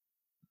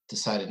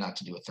decided not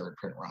to do a third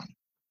print run.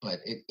 But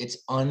it's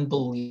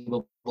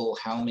unbelievable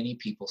how many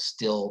people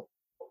still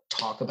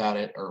talk about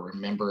it or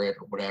remember it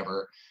or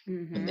whatever.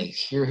 Mm-hmm. When they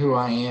hear who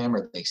I am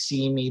or they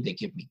see me, they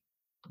give me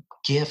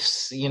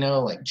gifts,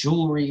 like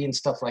jewelry and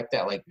stuff like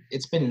that. Like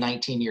it's been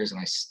 19 years and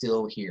I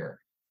still hear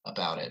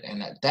about it,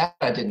 and that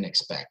I didn't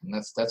expect, and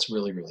that's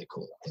really, really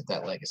cool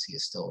that legacy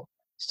is still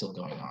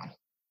going on.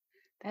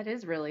 That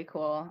is really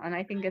cool, and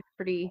I think it's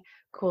pretty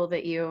cool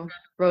that you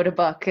wrote a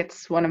book.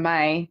 It's one of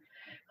my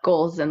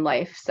goals in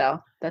life, so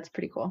that's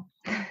pretty cool.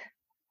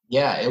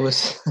 Yeah, it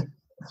was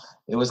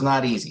it was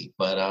not easy,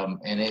 but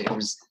and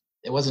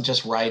it wasn't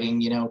just writing,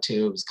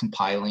 too. It was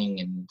compiling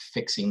and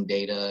fixing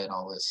data and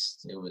all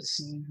this. It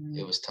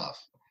was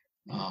tough.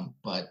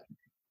 But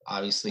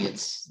obviously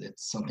it's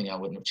something I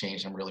wouldn't have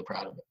changed. I'm really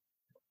proud of it.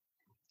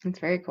 That's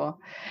very cool.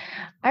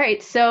 All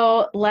right.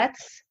 So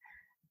let's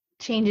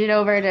change it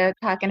over to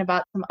talking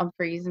about some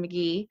Umphrey's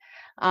McGee.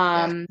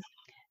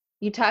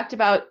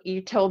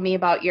 You told me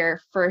about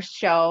your first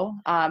show,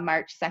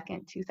 March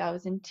 2nd,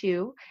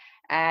 2002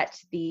 at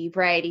the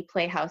Variety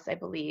Playhouse, I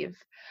believe.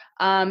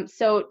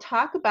 So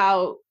talk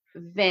about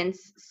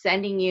Vince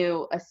sending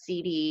you a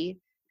CD.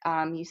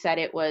 You said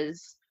it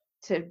was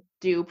to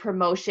do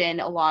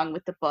promotion along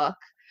with the book.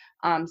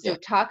 So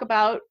talk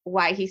about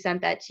why he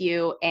sent that to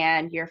you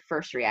and your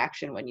first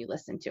reaction when you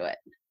listened to it.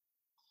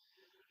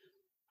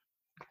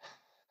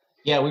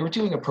 Yeah, we were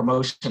doing a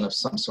promotion of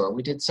some sort.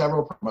 We did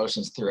several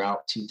promotions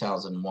throughout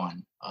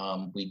 2001.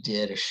 We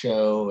did a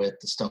show at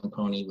the Stone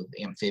Pony with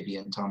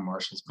Amphibian, Tom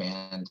Marshall's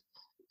band,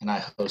 and I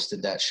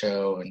hosted that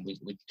show. And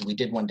we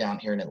did one down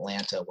here in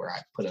Atlanta where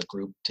I put a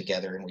group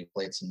together and we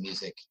played some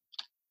music.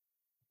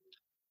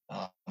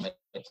 at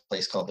a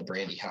place called the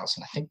Brandy House.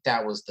 And I think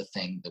that was the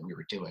thing that we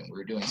were doing. We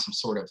were doing some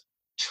sort of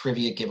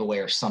trivia giveaway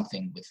or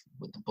something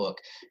with the book.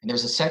 And there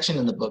was a section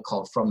in the book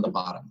called From the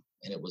Bottom.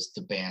 And it was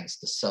the bands,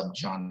 the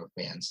subgenre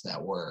bands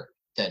that were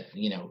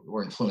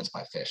influenced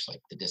by Phish,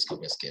 like the Disco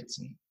Biscuits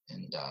and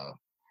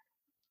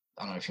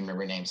I don't know if you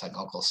remember names like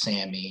Uncle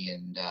Sammy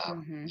and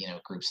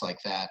groups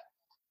like that.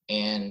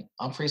 And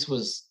Umphrey's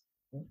was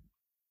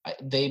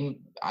they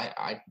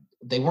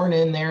weren't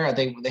in there.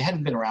 They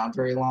hadn't been around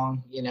very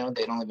long. They'd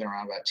only been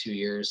around about 2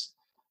 years.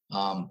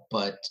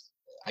 But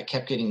I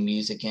kept getting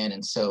music in,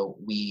 and so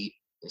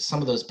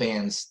some of those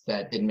bands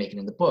that didn't make it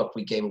in the book,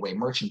 we gave away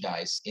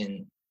merchandise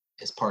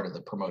as part of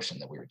the promotion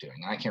that we were doing.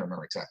 And I can't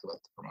remember exactly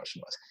what the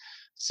promotion was.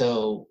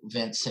 So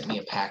Vince sent me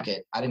a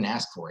packet. I didn't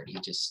ask for it. He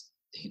just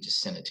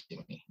sent it to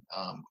me.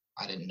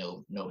 I didn't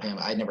know him.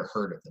 I'd never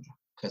heard of them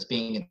because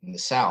being in the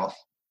South,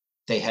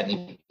 they hadn't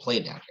even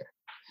played down here.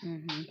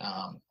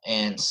 Mm-hmm.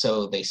 And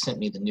so they sent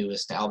me the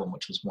newest album,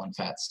 which was One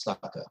Fat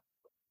Sucker,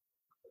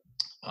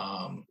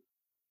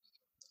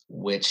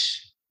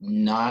 which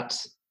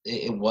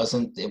it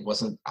wasn't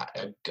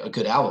a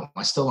good album.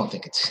 I still don't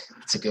think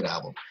it's a good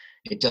album.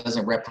 It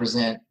doesn't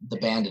represent the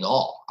band at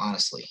all,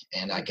 honestly.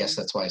 And I guess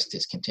that's why it's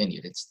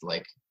discontinued. It's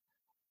like,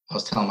 I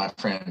was telling my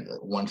friend,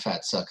 One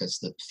Fat Sucker is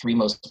the 3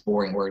 most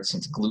boring words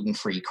since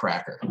gluten-free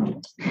cracker.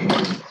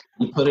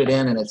 You put it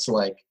in and it's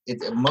like,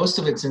 most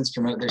of it's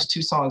instrumental. There's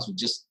 2 songs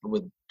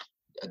with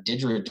a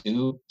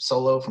didgeridoo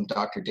solo from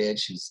Dr.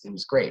 Didge. It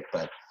was great,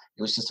 but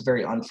it was just a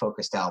very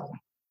unfocused album.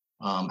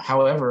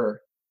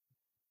 However,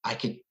 I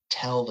could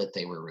tell that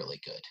they were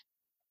really good.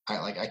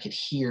 I could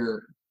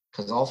hear,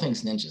 because All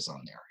Things Ninja's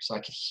on there, so I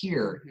could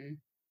hear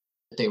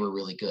that they were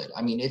really good.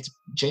 I mean,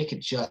 Jake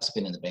had just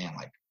been in the band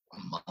like a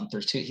month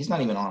or 2. He's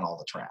not even on all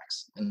the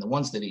tracks, and the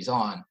ones that he's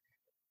on,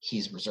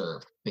 he's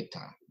reserved big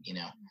time,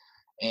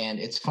 And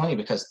it's funny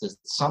because the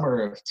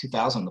summer of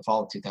 2000, the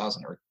fall of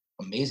 2000 are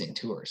amazing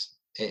tours.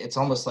 It's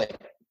almost like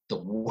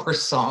the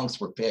worst songs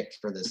were picked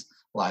for this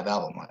live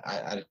album.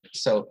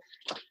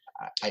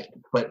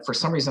 But for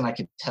some reason I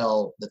could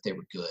tell that they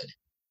were good.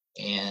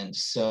 And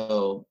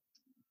so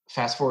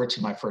fast forward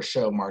to my first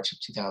show, March of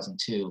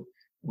 2002,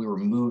 we were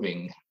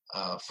moving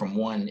from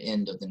one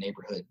end of the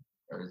neighborhood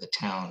or the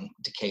town,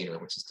 Decatur,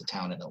 which is the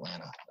town in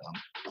Atlanta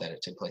that it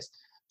took place,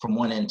 from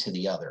one end to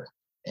the other.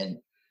 And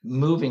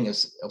moving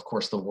is, of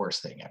course, the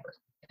worst thing ever.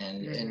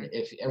 And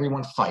if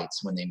everyone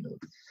fights when they move.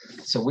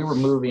 So we were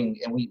moving,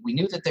 and we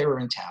knew that they were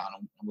in town,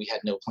 and we had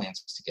no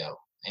plans to go.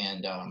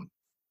 And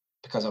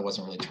because I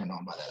wasn't really turned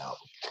on by that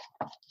album.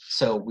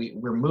 So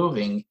we're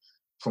moving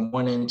from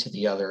one end to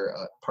the other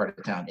part of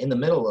the town. In the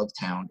middle of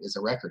town is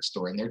a record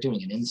store, and they're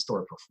doing an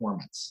in-store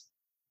performance.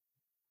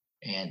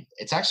 And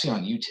it's actually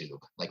on YouTube.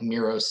 Like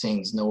Miro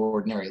sings No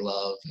Ordinary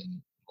Love,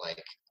 and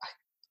like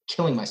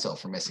killing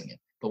myself for missing it.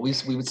 But we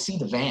would see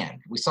the van.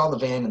 We saw the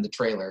van in the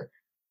trailer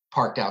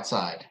parked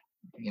outside.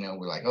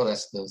 We're like, oh,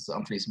 that's those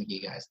Umphrey's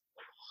McGee guys.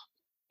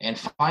 And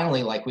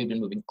finally, like, we've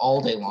been moving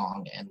all day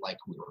long, and like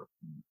we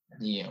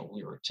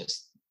were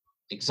just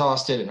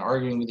exhausted and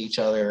arguing with each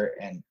other,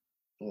 and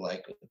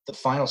like the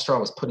final straw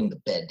was putting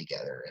the bed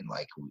together, and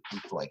like we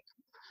like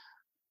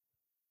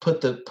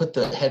put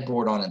the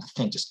headboard on, and the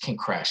thing just came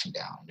crashing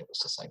down. And it was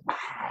just like,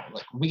 wow,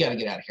 like, we got to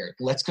get out of here.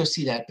 Let's go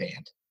see that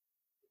band.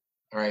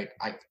 All right,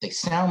 they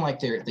sound like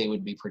they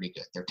would be pretty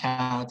good. They're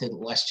talented.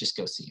 Let's just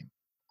go see them.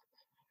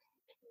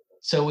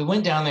 So we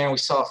went down there and we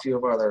saw a few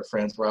of our other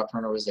friends. Rob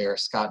Turner was there.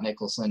 Scott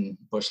Nicholson,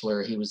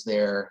 Bushler, he was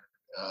there.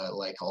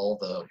 Like all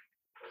the,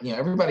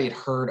 everybody had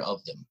heard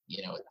of them,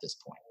 at this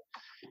point.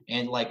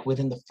 And like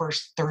within the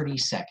first 30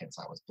 seconds,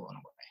 I was blown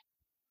away.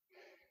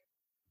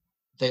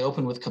 They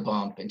opened with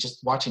Kabump, and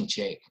just watching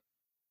Jake,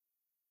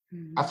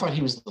 I thought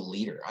he was the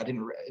leader. I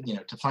didn't,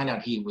 to find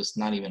out he was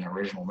not even an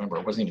original member,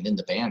 wasn't even in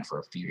the band for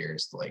a few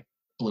years, like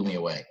blew me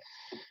away.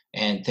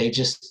 And they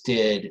just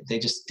did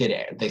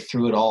it. They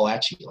threw it all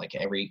at you, like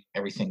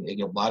everything.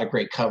 A lot of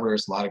great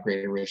covers, a lot of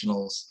great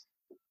originals.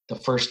 The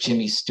first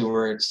Jimmy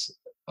Stewart's,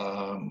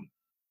 or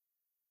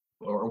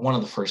one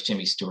of the first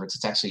Jimmy Stewart's.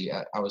 It's actually,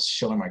 I was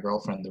showing my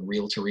girlfriend the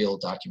Reel to Reel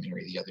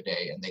documentary the other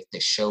day, and they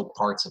show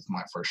parts of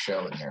my first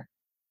show in there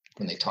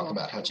when they talk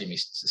about how Jimmy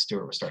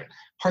Stewart was started.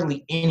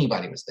 Hardly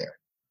anybody was there.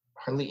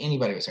 I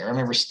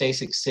remember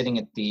Stasek sitting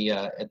at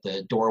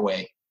the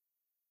doorway,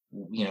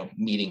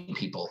 meeting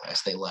people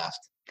as they left.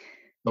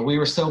 But we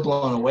were so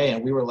blown away,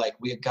 and we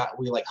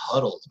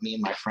huddled, me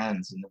and my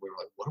friends, and we were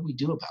like, what do we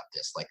do about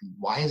this? Like,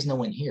 why is no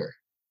one here?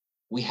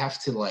 We have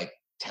to like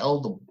tell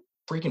the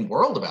freaking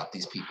world about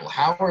these people.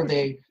 How are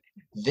they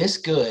this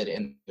good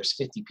and there's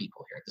 50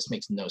 people here? This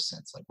makes no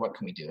sense. Like, what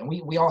can we do? And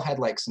we all had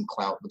like some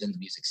clout within the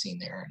music scene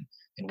there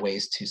and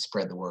ways to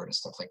spread the word and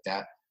stuff like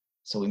that.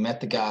 So we met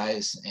the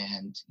guys,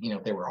 and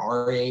they were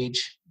our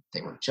age.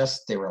 They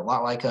were a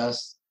lot like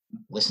us,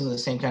 listened to the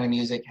same kind of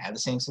music, had the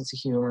same sense of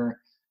humor.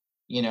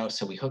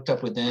 So we hooked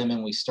up with them,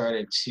 and we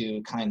started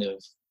to kind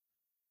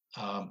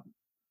of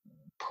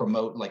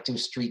promote, like do a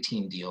street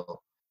team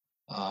deal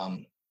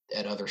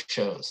at other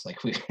shows. Like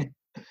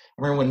I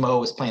remember when Mo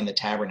was playing the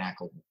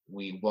Tabernacle,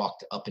 we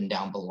walked up and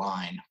down the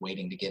line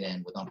waiting to get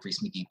in with Umphrey's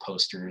McGee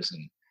posters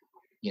and,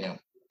 you know,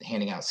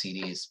 handing out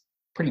CDs.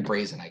 Pretty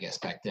brazen, I guess,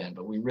 back then,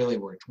 but we really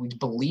were, we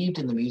believed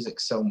in the music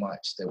so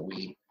much that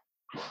we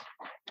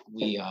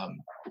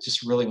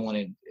just really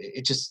wanted,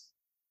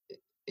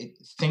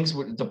 things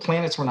were, the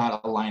planets were not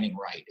aligning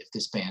right if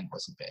this band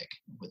wasn't big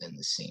within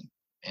the scene.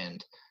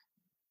 And,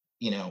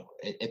 you know,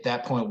 at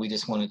that point, we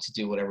just wanted to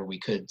do whatever we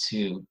could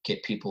to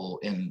get people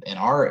in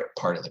our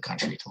part of the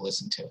country to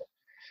listen to it.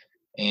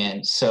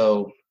 And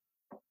so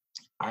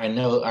I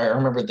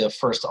remember the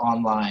first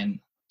online,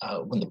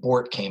 when the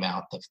Bort came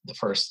out, the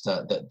first,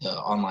 the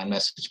online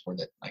message board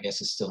that I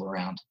guess is still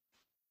around,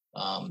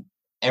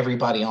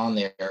 everybody on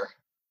there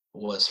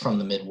was from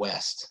the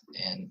Midwest.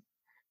 And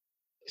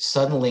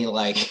suddenly,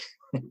 like,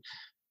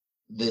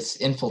 this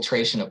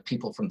infiltration of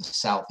people from the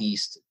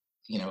Southeast,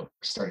 you know,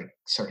 started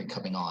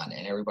coming on,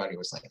 and everybody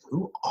was like,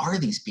 who are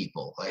these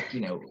people? Like,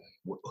 you know,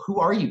 who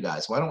are you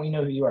guys? Why don't we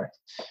know who you are?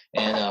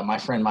 And my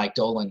friend Mike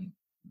Dolan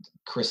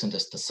christened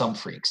us the Some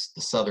Freaks,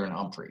 the Southern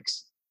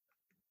Freaks.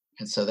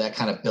 And so that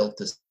kind of built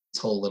this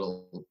whole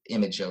little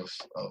image of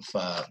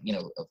you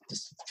know, of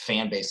this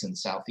fan base in the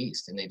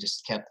Southeast. And they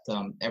just kept,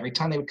 every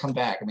time they would come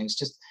back, I mean, it's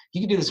just,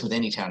 you can do this with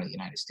any town in the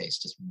United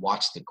States, just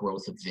watch the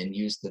growth of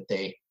venues that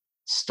they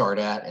start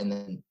at, and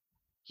then,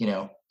 you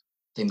know,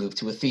 they move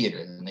to a theater,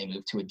 and then they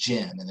move to a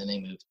gym, and then they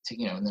move to,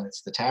 you know, and then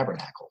it's the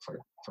Tabernacle for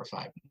 5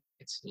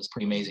 nights. It was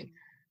pretty amazing.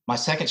 My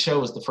second show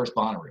was the first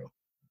Bonnaroo,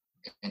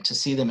 and to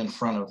see them in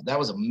front of, that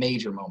was a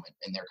major moment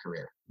in their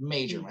career.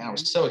 Major. And I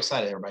was so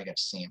excited everybody got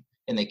to see them,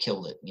 and they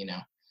killed it, you know.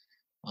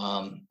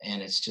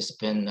 And it's just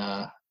been,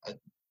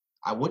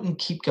 I wouldn't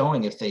keep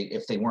going if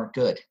they weren't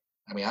good.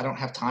 I mean, I don't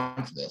have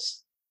time for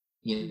this.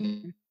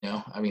 You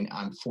know, I mean,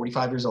 I'm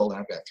 45 years old and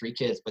I've got 3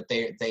 kids, but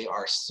they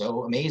are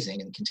so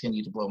amazing and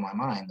continue to blow my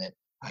mind that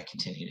I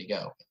continue to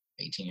go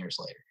 18 years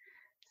later.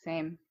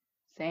 Same.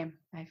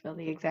 I feel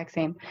the exact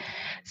same.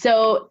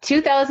 So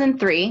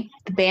 2003,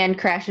 the band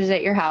crashes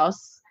at your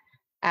house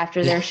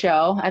after their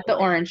show at the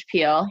Orange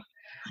Peel.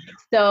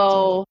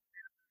 So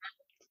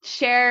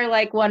share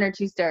like 1 or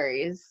 2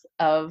 stories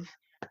of.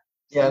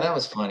 Yeah, that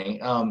was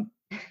funny.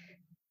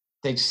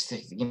 They just,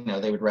 you know,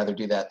 they would rather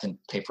do that than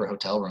pay for a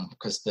hotel room,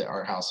 because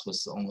our house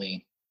was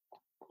only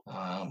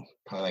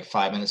probably like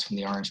 5 minutes from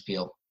the Orange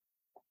Peel.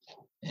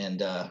 And,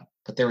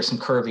 but there were some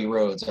curvy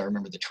roads. I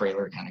remember the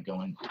trailer kind of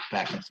going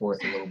back and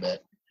forth a little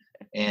bit.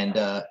 And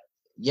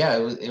yeah,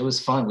 it was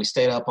fun. We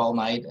stayed up all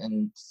night,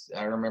 and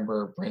I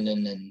remember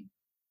Brendan and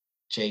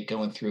Jake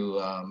going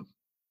through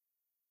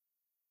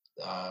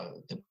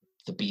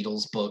the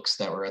Beatles books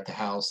that were at the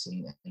house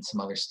and some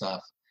other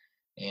stuff.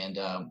 And,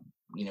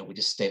 you know, we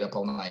just stayed up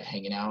all night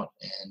hanging out,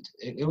 and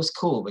it was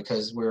cool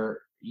because we're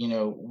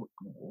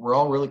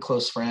all really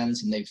close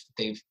friends, and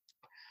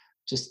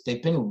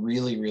they've been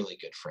really, really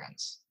good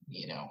friends,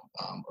 you know,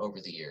 over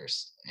the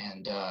years.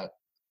 And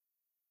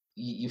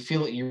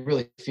you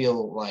really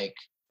feel like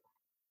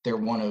they're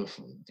one of,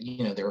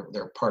 you know,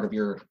 they're part of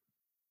your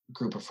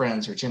group of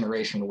friends or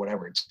generation or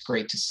whatever. It's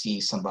great to see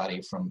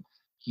somebody from,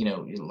 you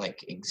know,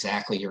 like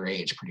exactly your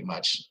age pretty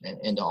much, and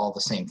into all the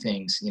same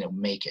things, you know,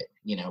 make it,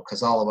 you know,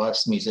 because all of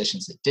us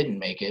musicians that didn't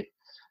make it,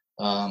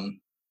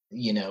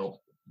 you know,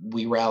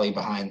 we rally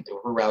around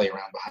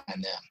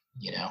behind them,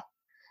 you know.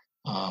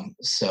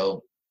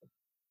 So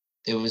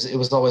it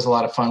was always a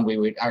lot of fun.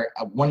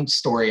 One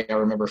story I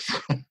remember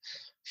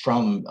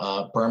from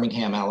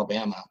Birmingham,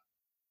 Alabama,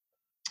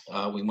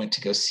 we went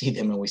to go see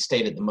them, and we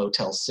stayed at the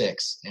Motel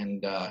 6,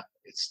 and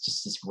it's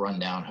just this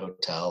rundown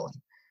hotel,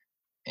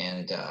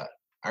 and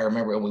I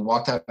remember we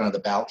walked out onto the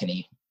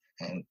balcony,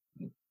 and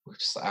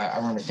I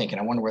remember thinking,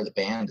 I wonder where the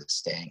band is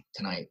staying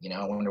tonight. You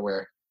know, I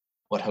wonder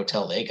what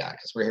hotel they got,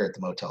 because we're here at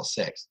the Motel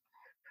 6.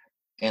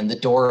 And the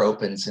door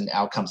opens, and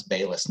out comes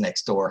Bayless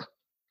next door.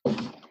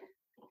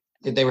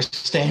 They were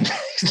staying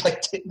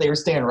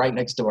right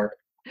next door.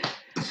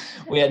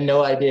 We had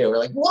no idea. We're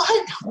like, what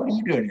are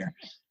you doing here?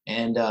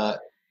 And so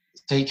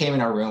he came in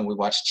our room. We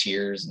watched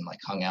Cheers and like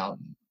hung out,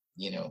 and,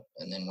 you know,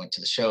 and then went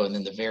to the show. And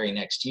then the very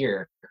next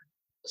year,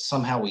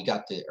 somehow we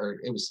got or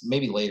it was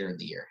maybe later in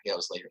the year. Yeah, it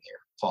was later in the year,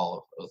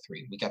 fall of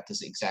 03. We got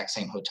this exact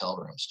same hotel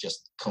rooms,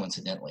 just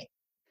coincidentally,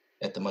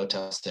 at the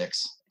Motel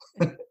 6.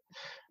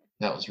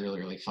 That was really,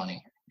 really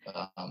funny.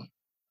 But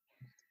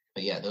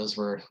yeah, those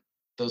were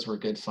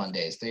good fun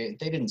days. They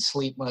didn't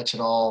sleep much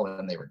at all,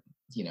 and they were,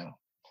 you know,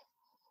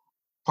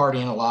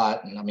 partying a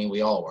lot. And I mean,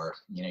 we all were,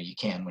 you know, you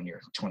can when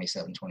you're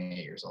 27, 28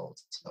 years old.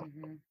 So.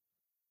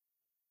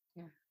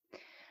 Yeah.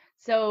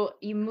 So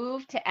you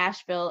moved to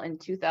Asheville in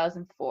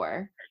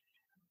 2004.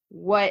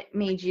 What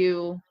made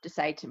you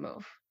decide to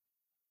move?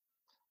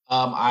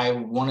 I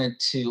wanted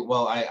to,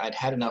 well, I'd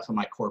had enough of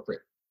my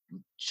corporate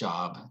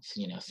job,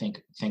 you know,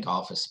 think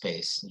office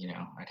space, you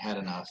know, I'd had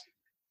enough.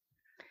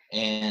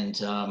 And,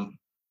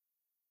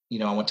 you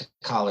know, I went to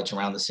college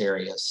around this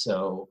area,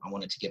 so I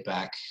wanted to get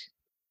back,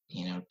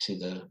 you know, to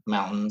the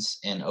mountains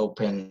and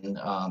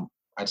I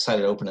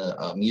decided to open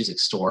a music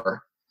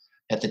store.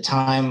 At the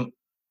time,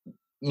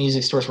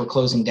 music stores were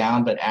closing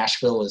down, but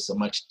Asheville is a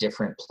much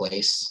different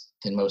place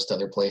than most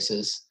other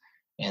places.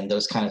 And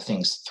those kind of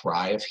things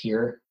thrive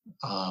here,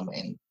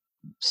 and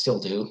still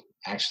do,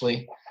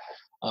 actually.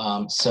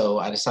 So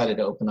I decided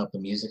to open up a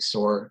music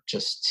store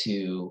just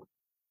to,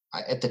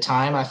 at the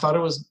time, I thought it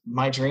was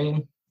my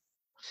dream.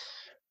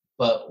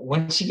 But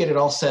once you get it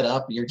all set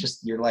up,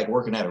 you're like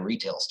working at a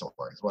retail store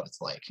is what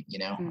it's like, you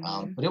know?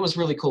 Mm-hmm. But it was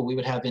really cool. We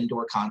would have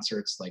indoor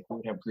concerts, like we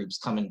would have groups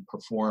come and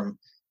perform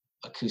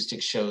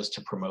acoustic shows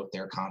to promote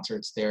their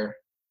concerts there.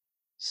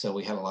 So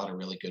we had a lot of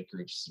really good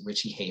groups: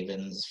 Richie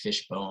Havens,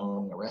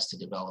 Fishbone, Arrested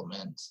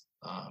Development,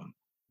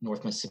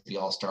 North Mississippi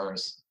All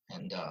Stars,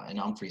 and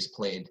Humphreys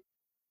played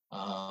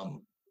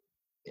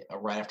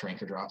right after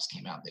Anchor Drops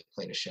came out. They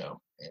played a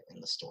show in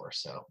the store.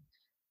 So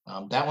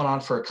that went on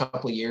for a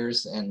couple of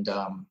years, and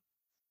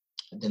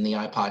then the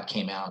iPod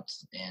came out,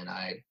 and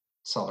I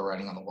saw the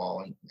writing on the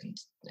wall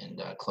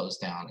and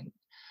closed down and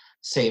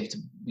saved,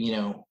 you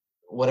know,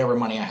 whatever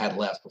money I had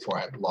left before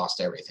I lost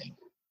everything.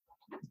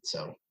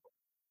 So,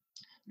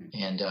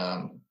 and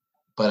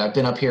but I've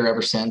been up here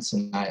ever since,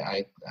 and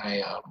I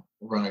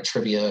run a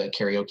trivia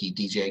karaoke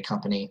DJ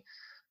company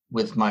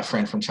with my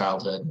friend from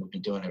childhood. We've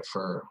been doing it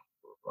for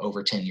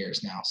over 10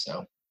 years now.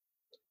 So,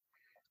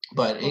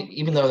 but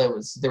even though there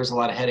was a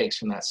lot of headaches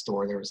from that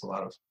store, there was a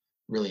lot of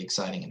really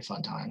exciting and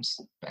fun times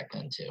back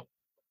then too.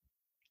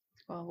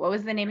 Well, what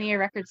was the name of your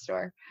record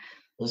store?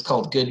 It was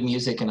called Good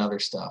Music and Other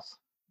Stuff.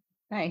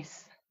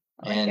 Nice.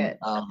 I like And it.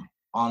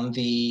 on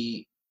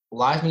the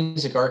Live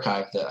Music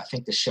Archive, I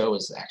think the show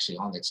is actually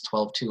on its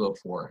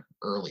 12204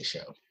 early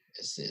show.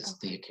 Is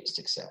the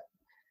acoustic set.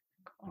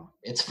 Cool.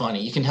 It's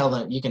funny. You can tell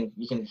them. You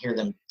can hear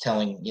them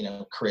telling, you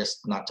know, Chris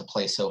not to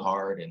play so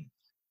hard. And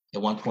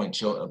at one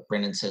point,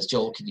 Brendan says,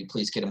 "Joel, could you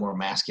please get a more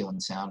masculine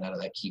sound out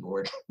of that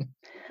keyboard?"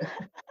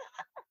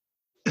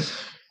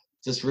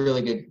 Just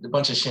really good. A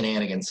bunch of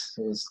shenanigans.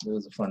 It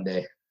was a fun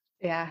day.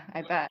 Yeah,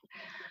 I bet.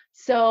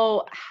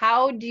 So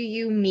how do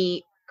you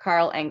meet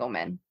Carl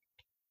Engelman?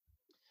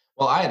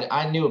 Well,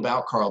 I knew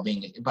about Carl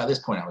being, by this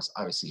point, I was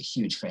obviously a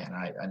huge fan.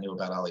 I knew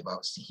about Ali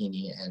Baba's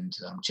Tahini, and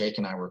Jake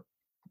and I were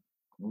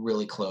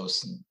really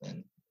close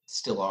and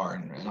still are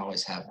and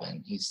always have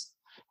been. He's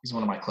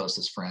one of my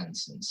closest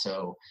friends. And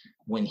so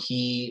when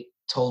he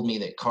told me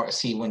that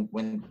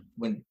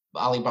when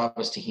Ali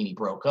Baba's Tahini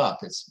broke up,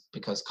 it's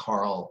because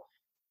Carl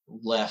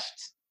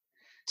left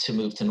to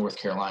move to North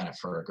Carolina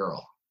for a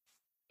girl,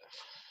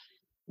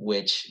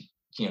 which,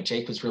 you know,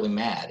 Jake was really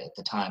mad at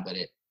the time, but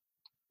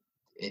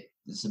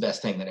it's the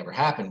best thing that ever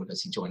happened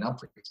because he joined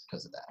Humphreys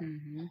because of that.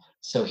 Mm-hmm.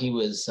 So he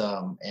was,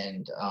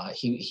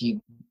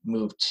 he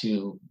moved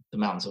to the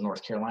mountains of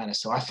North Carolina.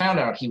 So I found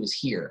out he was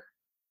here,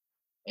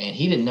 and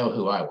he didn't know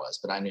who I was,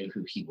 but I knew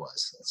who he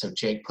was. So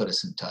Jake put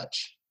us in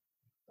touch.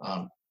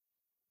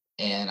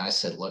 And I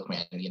said, "Look,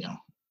 man, you know,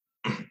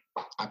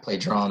 I play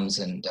drums,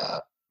 and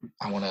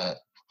I want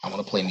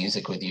to play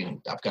music with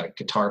you. I've got a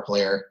guitar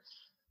player,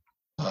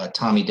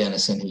 Tommy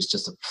Dennison, who's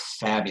just a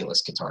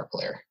fabulous guitar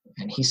player,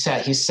 and he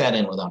sat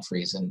in with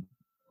Humphreys and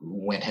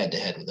went head to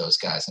head with those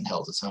guys and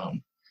held his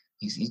own.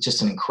 He's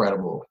just an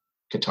incredible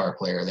guitar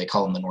player. They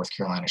call him the North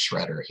Carolina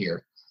Shredder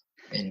here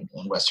in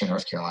Western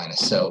North Carolina.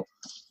 So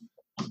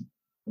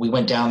we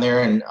went down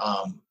there, and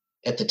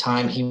at the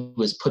time he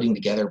was putting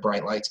together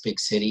Bright Lights, Big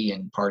City,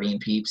 and Party and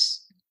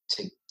Peeps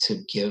to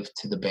give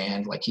to the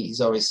band. Like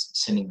he's always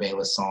sending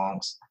Bayless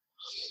songs.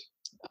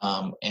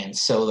 And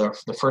so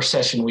the first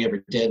session we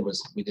ever did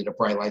was we did a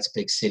Bright Lights,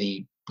 Big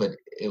City, but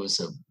it was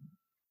a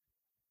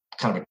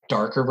kind of a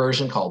darker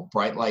version called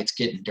Bright Lights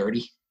Getting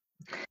Dirty.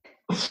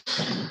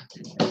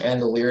 And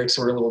the lyrics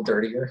were a little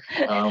dirtier.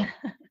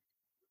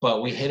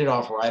 But we hit it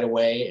off right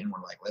away, and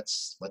we're like,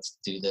 let's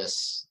do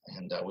this.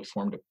 And we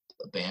formed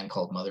a band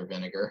called Mother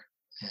Vinegar,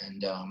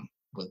 and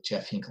with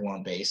Jeff Hinkle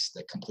on bass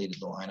that completed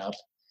the lineup.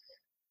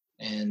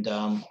 And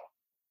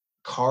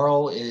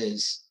Carl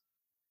is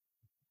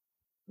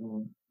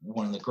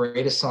one of the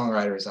greatest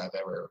songwriters I've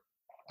ever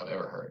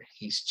heard.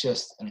 He's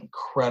just an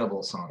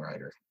incredible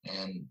songwriter,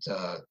 and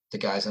the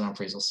guys in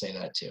Humphreys will say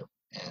that too.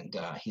 And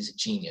he's a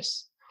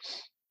genius.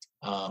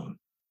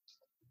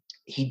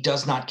 He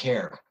does not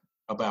care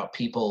about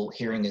people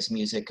hearing his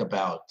music,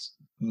 about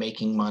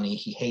making money.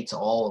 He hates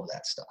all of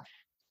that stuff.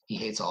 He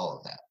hates all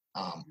of that.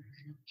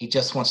 He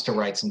just wants to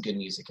write some good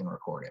music and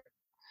record it.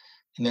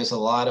 And I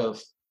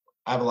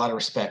have a lot of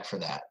respect for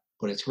that,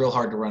 but it's real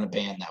hard to run a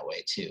band that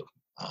way too.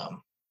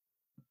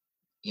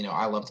 You know,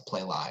 I love to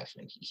play live,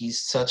 and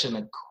he's such an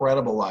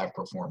incredible live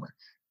performer.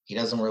 He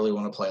doesn't really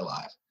want to play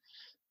live.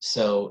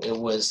 So it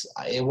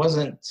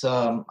wasn't,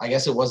 I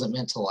guess it wasn't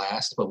meant to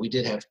last, but we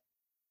did have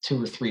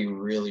 2 or 3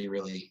 really,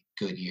 really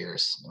good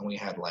years. And we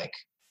had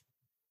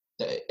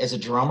as a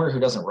drummer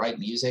who doesn't write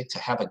music, to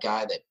have a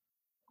guy that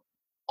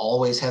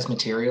always has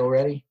material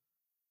ready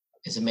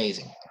is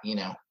amazing, you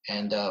know.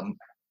 And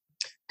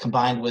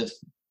combined with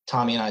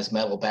Tommy and I's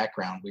metal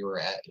background, we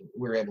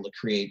were able to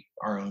create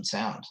our own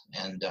sound.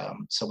 And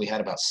so we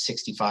had about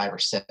 65 or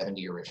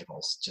 70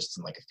 originals just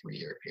in like a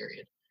 3-year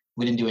period.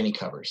 We didn't do any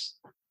covers.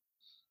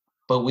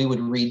 but we would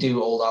redo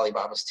old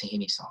Alibaba's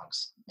Tahini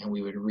songs, and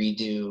we would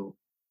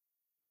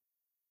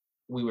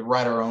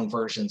write our own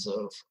versions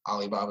of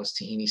Alibaba's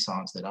Tahini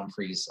songs that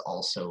Umphrey's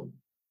also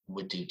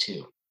would do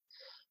too.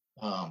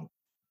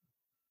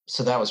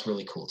 So that was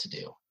really cool to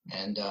do.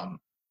 And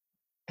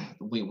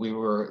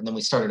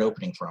we started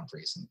opening for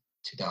Umphrey's in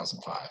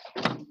 2005.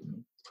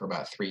 For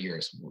about 3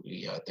 years,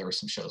 there were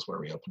some shows where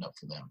we opened up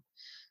for them.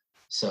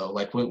 So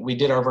like we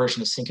did our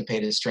version of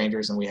Syncopated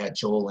Strangers, and we had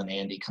Joel and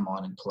Andy come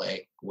on and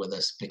play with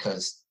us,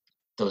 because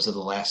those are the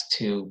last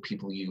two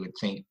people you would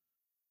think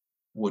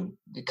would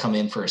come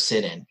in for a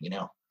sit-in, you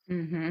know.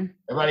 Mm-hmm.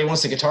 Everybody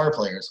wants the guitar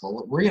players.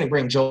 Well, we're going to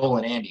bring Joel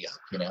and Andy up,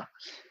 you know.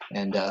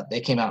 And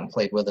they came out and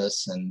played with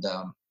us, and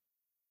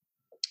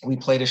we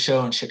played a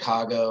show in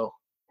Chicago,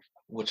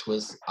 which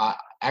was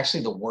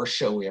actually the worst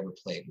show we ever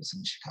played was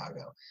in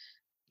Chicago.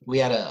 We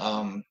had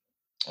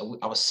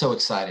I was so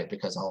excited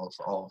because all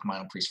of my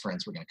Umphrey's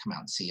friends were going to come out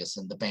and see us,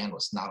 and the band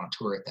was not on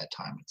tour at that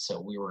time. So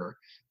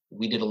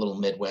we did a little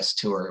Midwest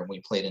tour, and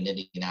we played in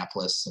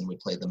Indianapolis, and we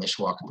played the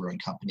Mishawaka Brewing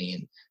Company,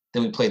 and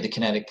then we played the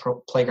Kinetic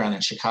Playground in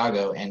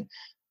Chicago, and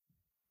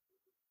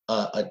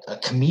a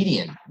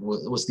comedian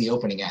was the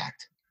opening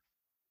act.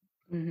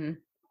 Mm-hmm.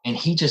 And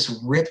he just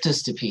ripped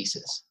us to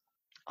pieces.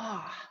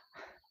 Oh.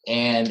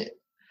 And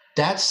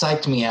that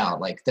psyched me out.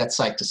 Like, that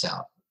psyched us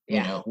out.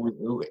 Yeah. You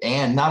know,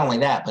 and not only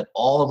that, but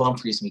all of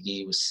Umphrey's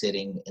McGee was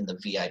sitting in the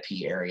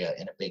VIP area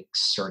in a big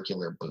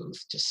circular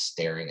booth, just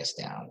staring us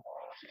down.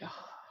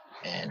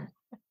 And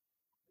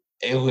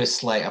it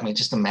was like, I mean,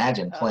 just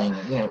imagine playing,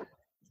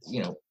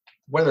 you know,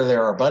 whether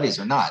they're our buddies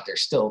or not, they're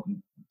still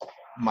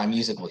my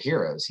musical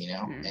heroes, you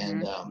know.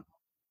 Mm-hmm.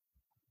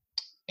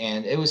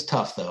 And it was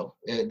tough, though.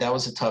 That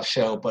was a tough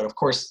show. But of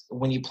course,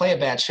 when you play a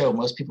bad show,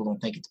 most people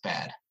don't think it's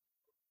bad.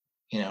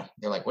 You know,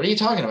 they're like, "What are you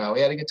talking about?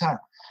 We had a good time."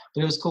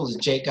 But it was cool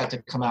that Jake got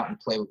to come out and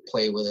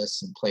play with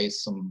us and play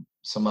some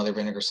other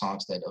Vinegar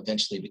songs that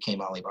eventually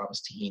became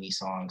Alibaba's Tahini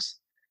songs.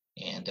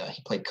 And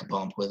he played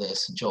Kabump with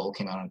us, and Joel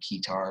came out on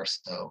guitar.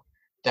 So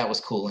that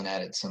was cool and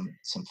added some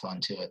fun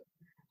to it.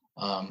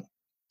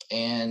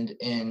 And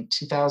in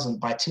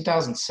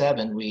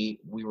 2007, we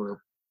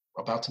were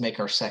about to make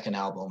our second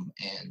album,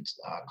 and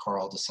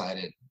Carl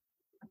decided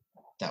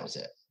that was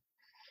it.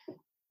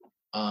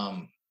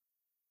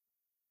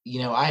 You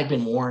know, I had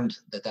been warned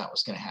that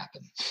was going to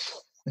happen.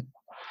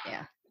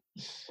 Yeah.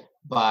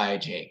 By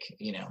Jake.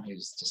 You know, he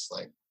was just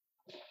like,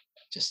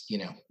 you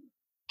know,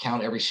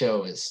 count every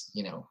show as,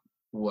 you know,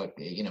 what,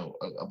 you know,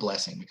 a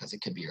blessing, because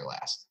it could be your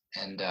last.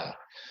 And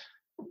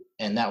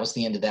that was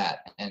the end of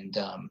that. And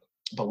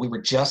but we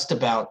were just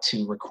about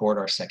to record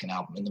our second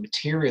album, and the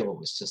material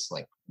was just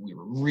like, we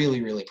were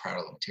really, really proud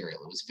of the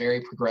material. It was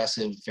very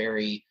progressive,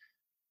 very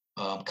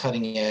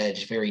cutting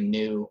edge, very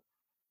new.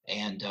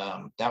 And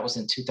that was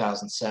in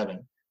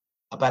 2007.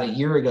 About a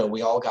year ago,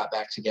 we all got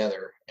back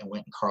together and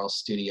went in Carl's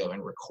studio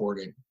and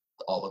recorded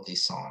all of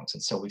these songs.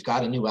 And so we've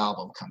got a new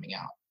album coming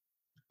out.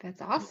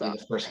 That's awesome. It'll be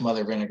the first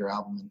Mother Vinegar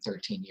album in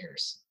 13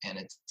 years. And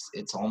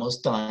it's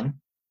almost done.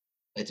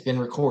 It's been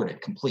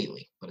recorded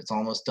completely, but it's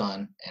almost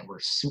done. And we're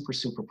super,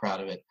 super proud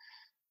of it.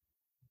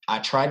 I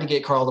tried to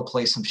get Carl to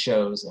play some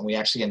shows, and we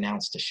actually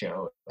announced a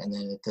show. And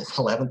then at the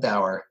 11th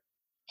hour,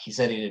 he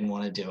said he didn't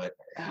want to do it.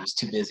 He was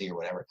too busy or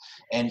whatever.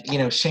 And, you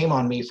know, shame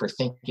on me for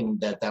thinking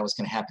that was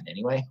going to happen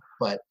anyway.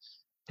 But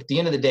at the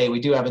end of the day, we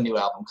do have a new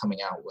album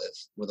coming out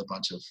with a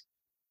bunch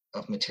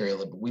of material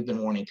that we've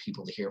been wanting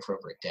people to hear for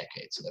over a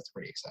decade. So that's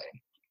pretty exciting.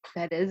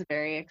 That is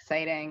very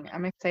exciting.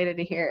 I'm excited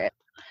to hear it.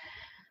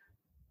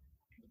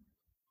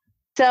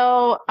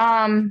 So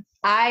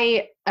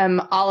I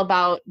am all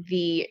about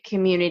the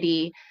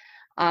community.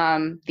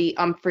 The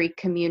Umphrey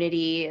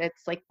community.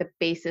 It's like the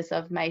basis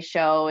of my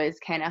show, is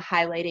kind of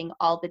highlighting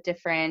all the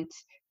different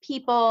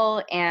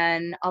people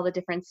and all the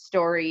different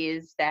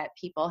stories that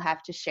people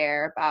have to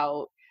share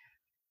about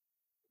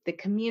the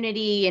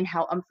community and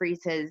how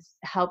Umphrey's has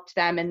helped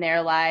them in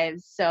their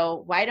lives.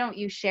 So why don't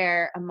you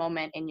share a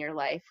moment in your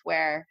life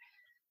where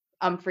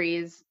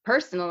Umphrey's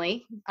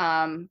personally,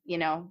 you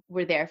know,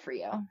 were there for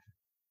you?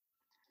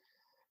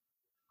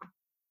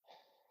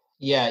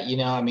 Yeah, you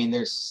know, I mean,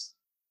 there's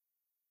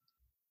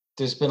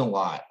been a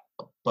lot,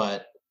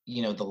 but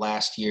you know, the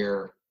last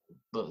year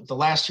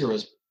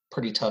was a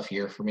pretty tough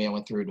year for me. I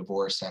went through a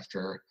divorce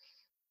after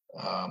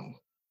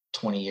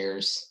 20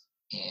 years,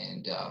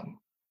 and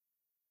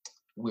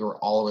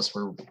all of us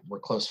were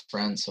close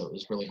friends, so it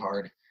was really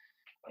hard.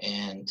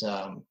 And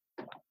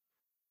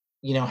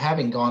you know,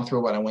 having gone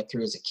through what I went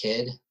through as a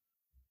kid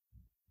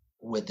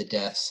with the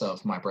deaths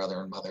of my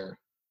brother and mother,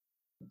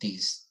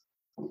 these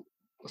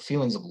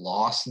feelings of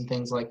loss and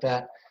things like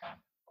that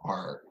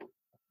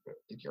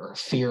your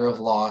fear of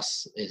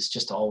loss is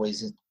just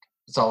always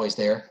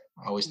there.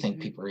 I always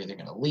think people are either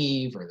going to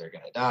leave or they're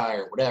going to die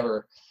or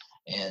whatever.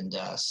 And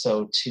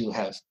so to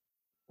have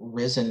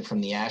risen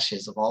from the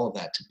ashes of all of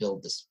that to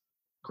build this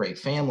great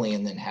family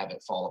and then have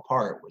it fall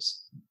apart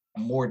was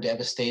more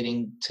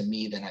devastating to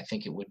me than I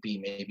think it would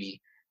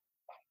be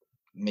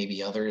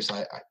maybe others.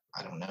 I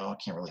don't know. I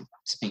can't really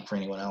speak for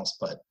anyone else,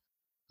 but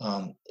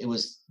it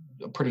was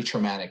a pretty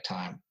traumatic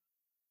time.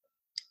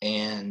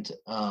 And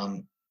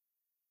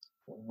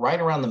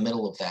right around the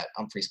middle of that,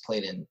 Umphrey's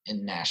played in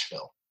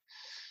Nashville.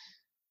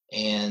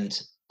 And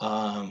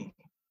I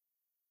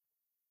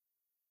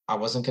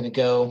wasn't going to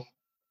go.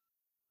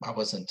 I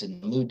wasn't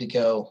in the mood to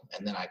go.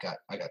 And then I got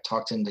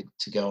talked into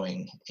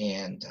going.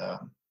 And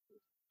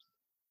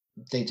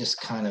they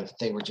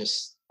were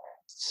just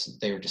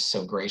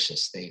so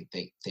gracious. They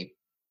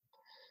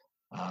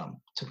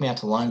took me out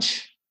to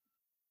lunch.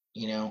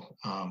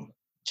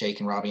 Jake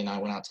and Robbie and I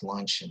went out to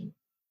lunch and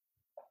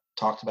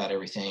talked about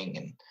everything,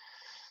 and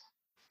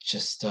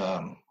just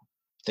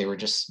they were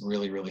just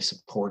really, really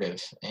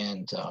supportive.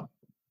 And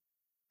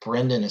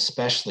Brendan,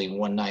 especially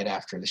one night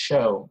after the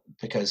show,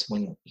 because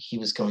when he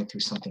was going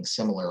through something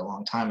similar a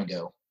long time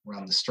ago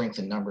around the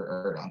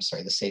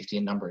the Safety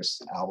in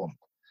Numbers album,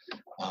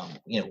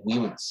 we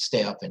would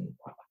stay up and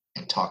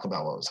talk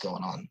about what was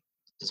going on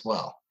as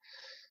well.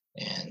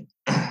 And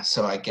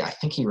so I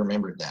think he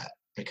remembered that,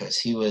 because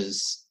he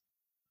was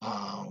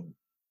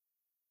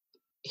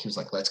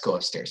like, let's go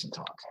upstairs and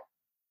talk.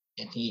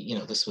 And he,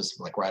 this was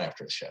like right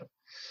after the show.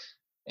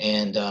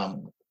 And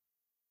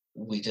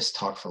we just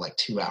talked for like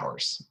 2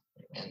 hours.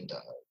 And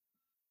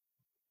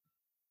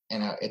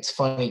it's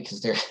funny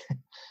because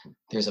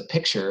there's a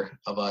picture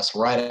of us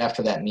right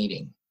after that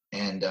meeting.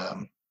 And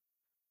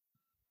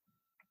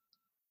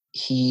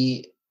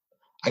he,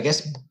 I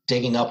guess,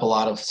 digging up a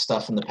lot of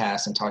stuff in the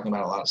past and talking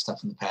about a lot of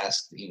stuff in the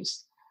past. He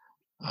was,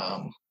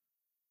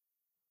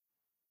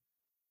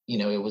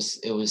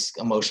 it was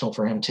emotional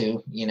for him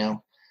too,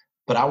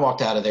 but I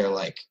walked out of there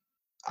like,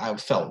 I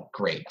felt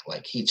great.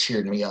 Like, he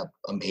cheered me up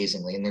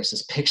amazingly. And there's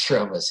this picture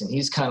of us, and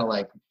he's kind of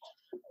like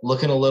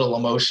looking a little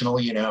emotional,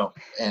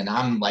 and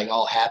I'm like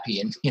all happy.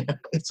 And,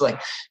 it's like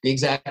the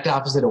exact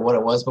opposite of what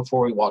it was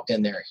before we walked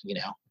in there,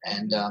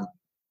 and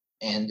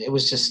it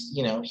was just,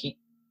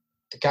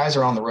 the guys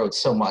are on the road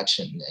so much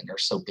and are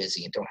so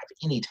busy and don't have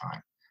any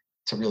time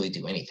to really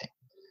do anything.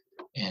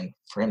 And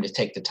for him to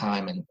take the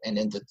time and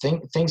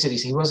the things that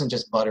he wasn't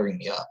just buttering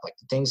me up, like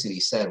the things that he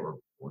said were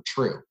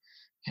true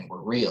and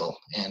were real.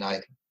 And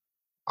I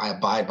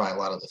abide by a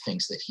lot of the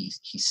things that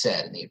he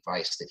said and the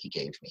advice that he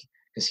gave me,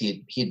 because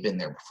he had been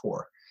there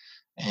before.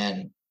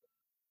 And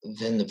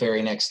then the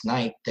very next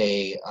night,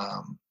 I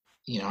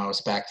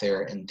was back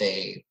there and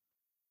they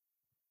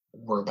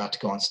were about to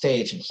go on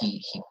stage, and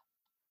he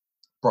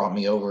brought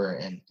me over,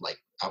 and like,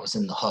 I was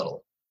in the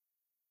huddle.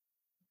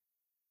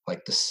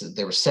 Like,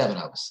 there were 7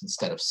 of us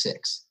instead of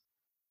 6,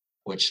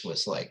 which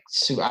was like,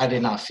 I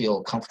did not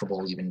feel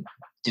comfortable even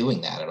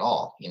doing that at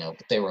all, but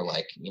they were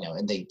like,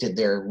 and they did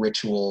their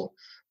ritual.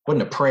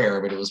 Wasn't a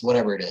prayer, but it was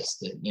whatever it is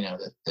that,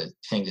 the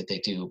thing that they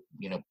do,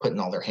 putting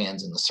all their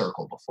hands in the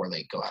circle before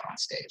they go out on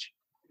stage.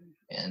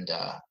 And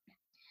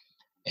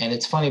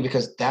it's funny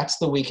because that's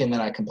the weekend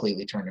that I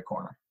completely turned a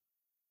corner.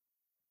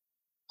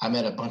 I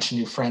met a bunch of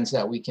new friends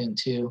that weekend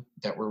too,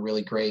 that were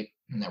really great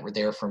and that were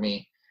there for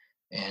me.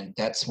 And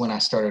that's when I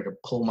started to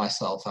pull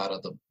myself out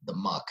of the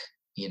muck,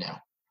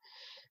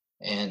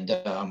 And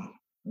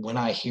when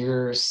I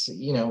hear,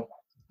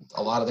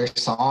 a lot of their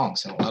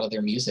songs and a lot of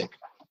their music,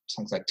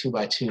 songs like 2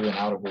 by 2 and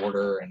Out of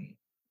Order and,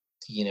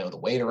 The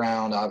Wait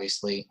Around,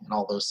 obviously, and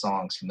all those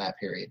songs from that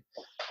period,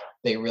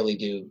 they really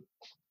do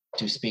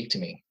speak to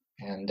me.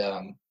 And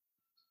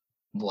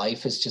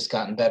life has just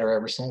gotten better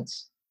ever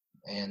since.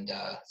 And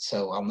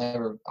so I'll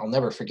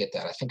never forget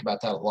that. I think about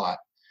that a lot.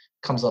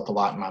 It comes up a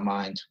lot in my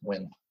mind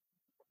when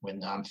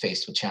I'm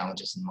faced with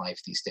challenges in life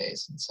these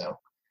days. And so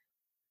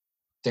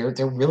they're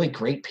really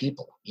great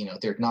people. They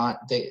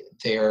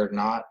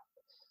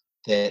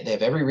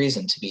have every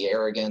reason to be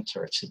arrogant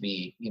or to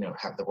be,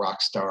 have the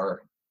rock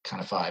star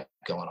kind of vibe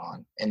going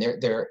on. And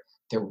they're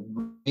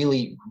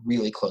really,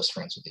 really close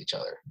friends with each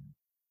other.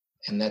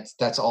 And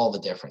that's all the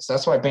difference.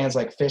 That's why bands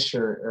like Phish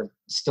are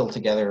still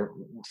together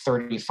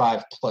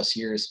 35 plus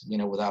years,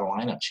 without a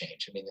lineup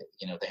change. I mean,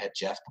 they had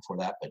Jeff before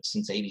that, but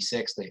since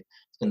 '86, it's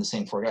been the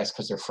same 4 guys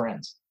because they're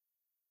friends.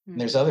 Mm-hmm. And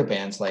there's other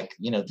bands like,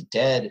 the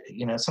Dead,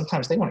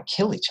 sometimes they want to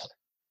kill each other,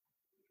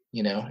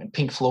 and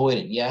Pink Floyd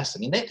and Yes, I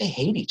mean, they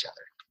hate each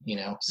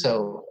other,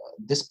 So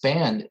this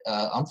band,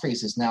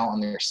 Umphrey's, is now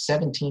on their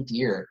 17th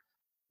year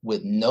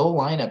with no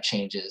lineup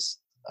changes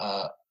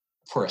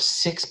for a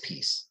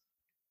 6-piece.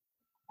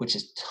 Which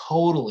is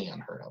totally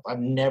unheard of. I've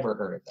never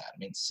heard of that. I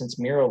mean, since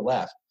Miro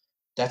left,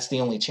 that's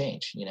the only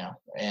change,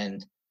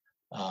 And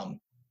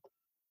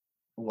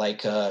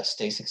like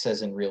Stasik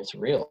says in Reel to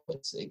Reel,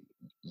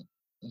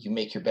 you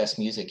make your best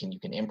music and you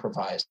can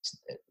improvise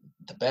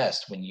the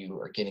best when you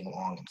are getting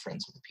along and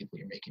friends with the people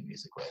you're making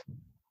music with.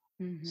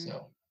 Mm-hmm.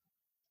 So,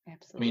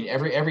 absolutely. I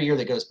mean, every year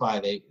that goes by,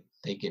 they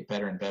get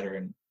better and better,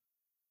 and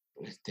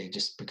they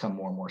just become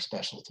more and more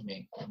special to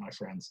me and my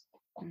friends.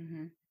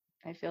 Mm-hmm.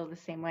 I feel the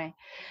same way.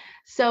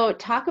 So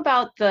talk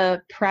about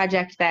the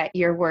project that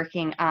you're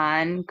working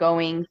on,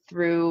 going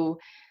through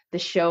the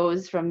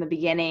shows from the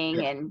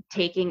beginning and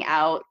taking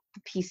out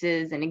the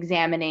pieces and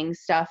examining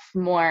stuff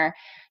more.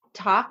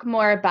 Talk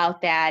more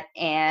about that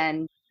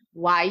and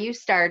why you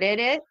started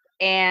it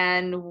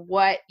and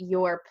what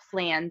your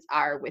plans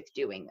are with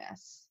doing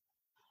this.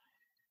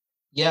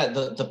 Yeah,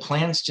 the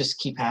plans just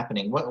keep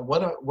happening.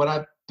 What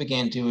I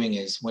began doing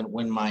is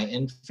when my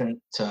infant,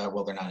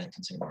 well, they're not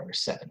infants anymore, they're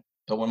 7.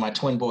 But when my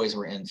twin boys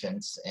were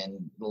infants and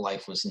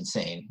life was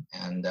insane,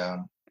 and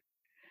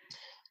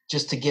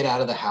just to get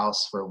out of the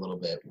house for a little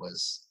bit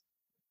was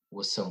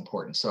so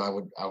important. So I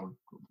would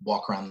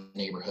walk around the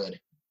neighborhood,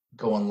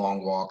 go on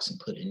long walks, and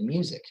put in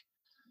music.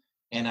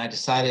 And I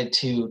decided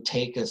to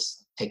take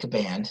a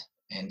band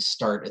and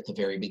start at the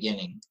very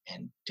beginning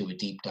and do a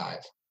deep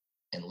dive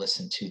and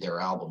listen to their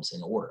albums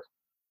in order.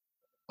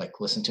 Like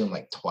listen to them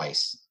like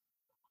twice.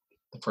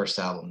 The first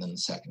album, then the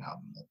second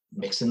album.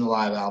 Mix in the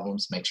live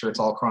albums, make sure it's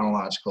all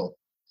chronological.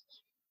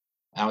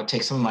 I would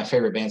take some of my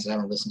favorite bands that I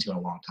haven't listened to in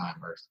a long time,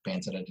 or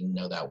bands that I didn't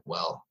know that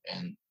well,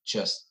 and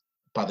just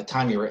by the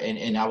time you were,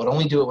 and I would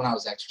only do it when I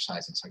was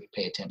exercising so I could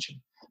pay attention.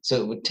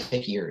 So it would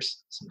take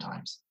years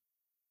sometimes.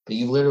 But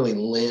you literally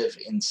live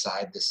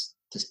inside this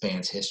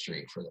band's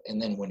history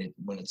and then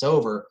when it's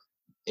over,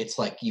 it's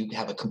like you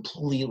have a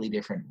completely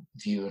different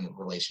view and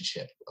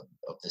relationship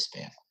of this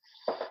band.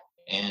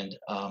 And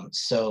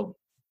so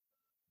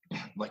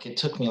like it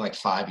took me like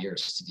 5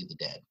 years to do The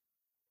Dead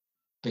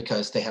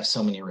because they have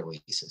so many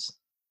releases.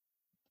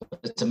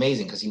 It's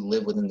amazing because you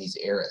live within these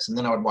eras, and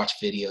then I would watch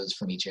videos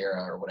from each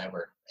era or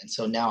whatever. And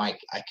so now I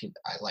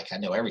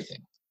know everything.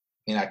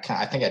 I mean,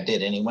 I think I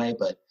did anyway,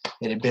 but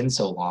it had been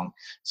so long.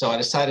 So I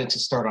decided to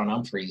start on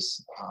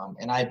Umphrey's,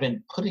 and I've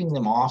been putting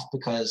them off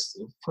because,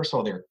 first of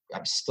all,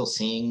 I'm still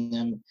seeing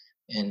them,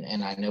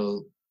 and I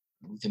know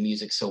the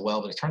music so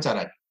well. But it turns out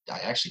I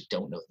actually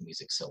don't know the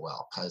music so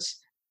well because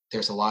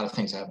there's a lot of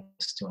things I haven't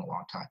listened to in a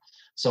long time.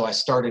 So I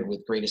started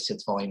with Greatest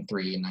Hits Volume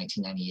 3 in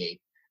 1998,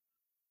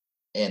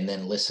 and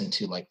then listened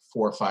to like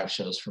 4 or 5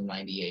 shows from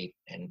 98,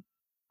 and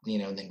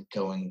then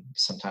going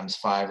sometimes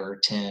 5 or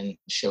 10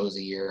 shows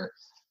a year,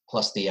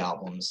 plus the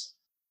albums,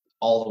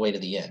 all the way to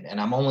the end. And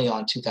I'm only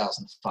on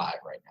 2005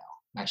 right now.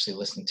 I'm actually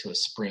listening to a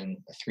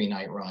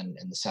 3-night run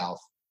in the South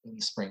in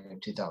the spring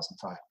of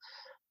 2005.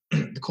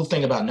 The cool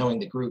thing about knowing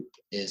the group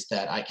is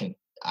that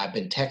I've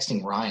been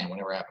texting Ryan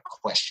whenever I have a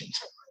question.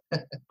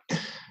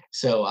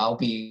 So I'll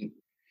be,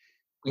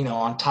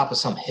 on top of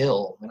some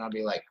hill, and I'll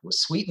be like,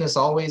 was Sweetness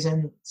always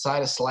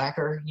inside a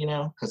Slacker?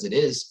 Because it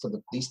is for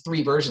these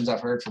 3 versions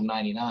I've heard from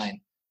 99.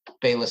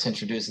 Bayliss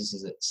introduces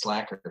as a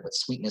Slacker, but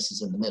Sweetness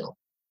is in the middle.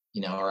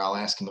 Or I'll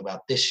ask him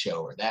about this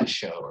show or that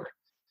show,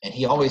 and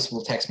he always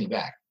will text me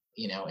back,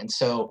 and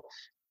so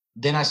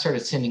then I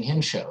started sending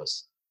him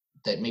shows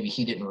that maybe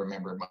he didn't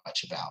remember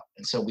much about.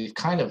 And so we've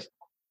kind of,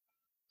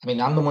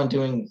 I'm the one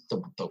doing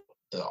the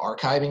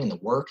archiving and the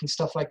work and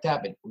stuff like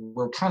that, but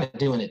we're kind of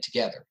doing it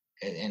together.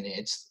 And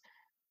it's,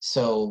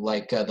 so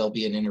like there'll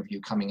be an interview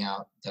coming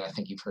out that I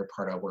think you've heard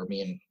part of, where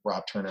me and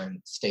Rob Turner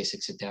and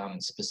Stasik sit down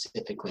and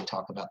specifically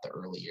talk about the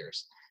early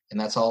years. And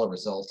that's all a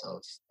result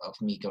of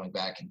me going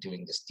back and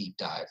doing this deep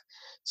dive.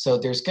 So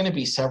there's going to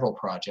be several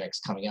projects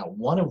coming out,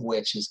 one of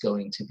which is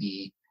going to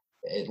be,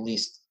 at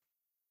least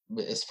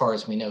as far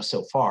as we know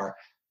so far,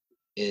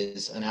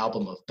 is an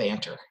album of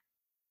banter.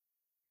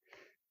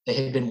 They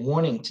had been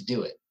wanting to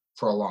do it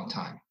for a long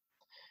time.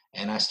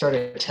 And I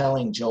started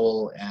telling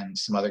Joel and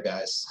some other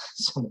guys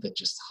some of it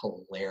just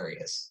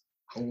hilarious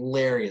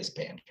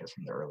banter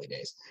from the early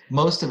days.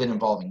 Most of it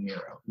involving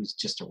Miro, who's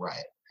just a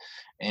riot.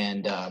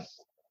 And,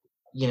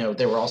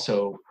 there were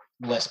also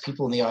less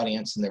people in the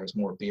audience and there was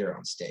more beer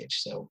on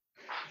stage. So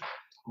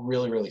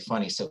really, really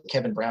funny. So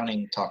Kevin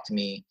Browning talked to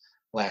me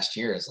last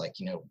year. Is like,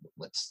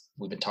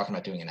 we've been talking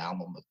about doing an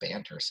album of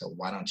banter. So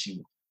why don't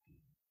you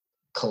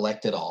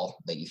collect it all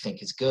that you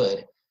think is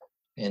good,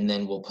 and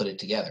then we'll put it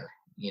together,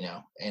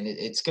 and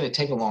it's going to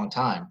take a long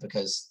time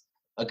because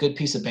a good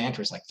piece of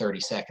banter is like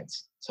 30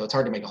 seconds. So it's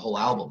hard to make a whole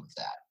album of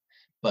that,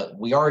 but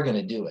we are going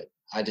to do it.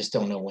 I just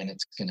don't know when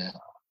it's going to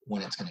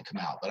come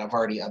out, but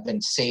I've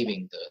been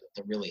saving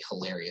the really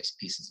hilarious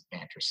pieces of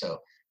banter. So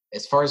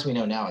as far as we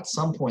know now, at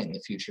some point in the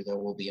future, there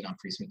will be an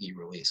Umphrey's McGee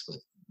release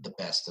with the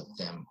best of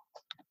them,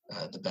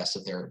 the best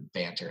of their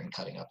banter and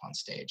cutting up on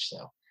stage.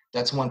 So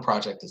that's one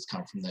project that's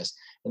come from this.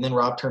 And then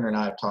Rob Turner and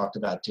I have talked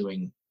about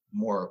doing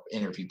more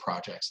interview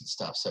projects and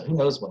stuff. So who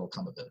knows what will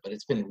come of it, but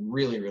it's been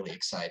really, really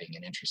exciting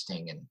and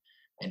interesting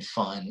and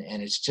fun.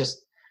 And it's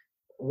just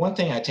one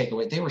thing I take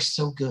away. They were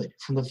so good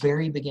from the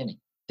very beginning.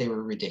 They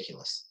were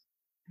ridiculous.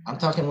 I'm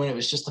talking when it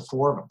was just the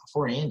 4 of them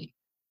before Andy,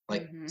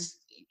 like,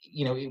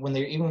 when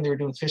they were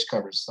doing Fish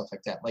covers and stuff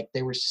like that, like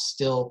they were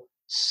still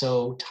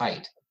so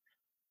tight.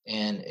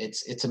 And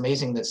it's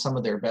amazing that some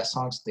of their best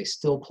songs they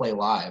still play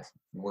live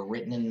were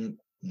written in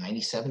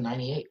 97,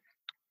 98.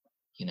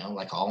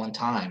 Like All in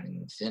Time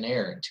and Thin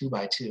Air and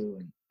 2x2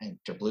 and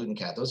Der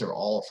Blutencat. Those are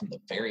all from the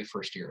very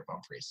first year of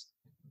Umphrey's.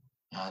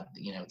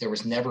 There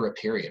was never a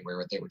period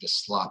where they were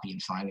just sloppy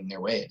and finding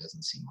their way. It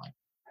doesn't seem like.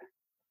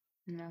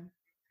 No.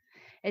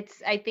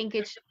 I think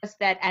it's just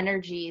that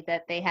energy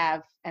that they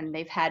have and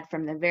they've had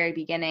from the very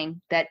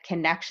beginning, that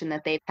connection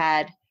that they've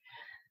had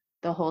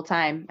the whole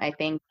time. I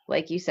think,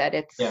 like you said,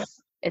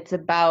 it's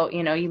about,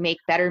 you make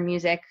better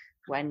music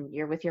when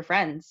you're with your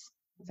friends,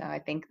 So I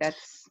think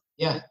that's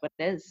Yeah. what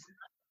it is.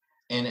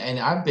 And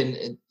I've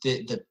been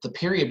the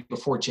period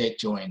before Jake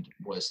joined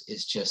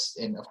is just,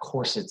 and of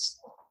course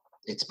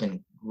it's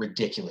been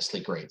ridiculously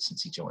great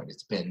since he joined.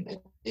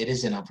 It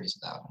is an Humphreys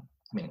without him.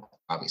 I mean,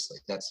 obviously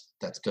that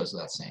goes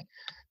without saying.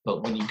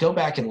 But when you go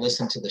back and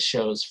listen to the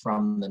shows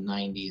from the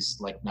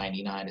 90s, like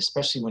 99,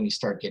 especially when you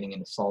start getting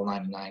into fall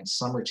 99,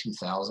 summer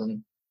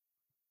 2000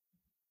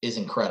 is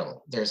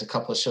incredible. There's a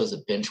couple of shows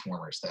at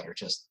Benchwarmers that are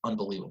just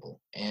unbelievable.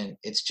 And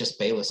it's just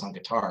Bayless on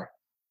guitar.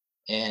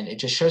 And it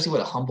just shows you what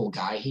a humble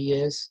guy he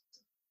is,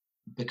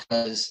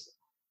 because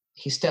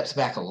he steps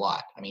back a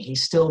lot. I mean,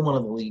 he's still one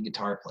of the lead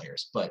guitar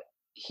players, but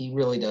he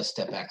really does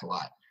step back a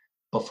lot.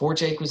 Before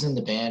Jake was in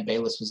the band,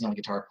 Bayless was the only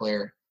guitar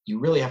player. You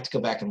really have to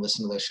go back and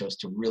listen to those shows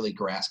to really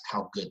grasp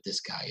how good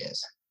this guy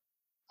is.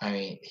 I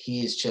mean,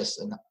 he is just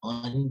an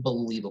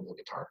unbelievable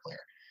guitar player.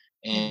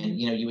 And,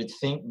 you know, you would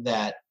think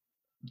that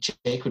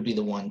Jake would be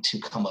the one to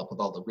come up with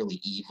all the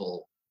really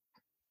evil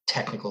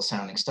technical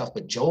sounding stuff,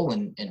 but Joel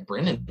and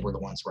Brendan were the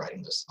ones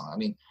writing this song. I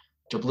mean,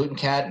 Der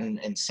Blutencat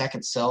and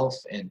Second Self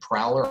and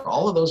Prowler,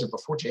 all of those are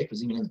before Jake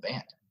was even in the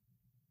band.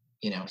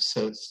 You know,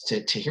 so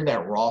to hear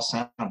that raw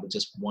sound with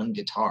just one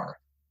guitar,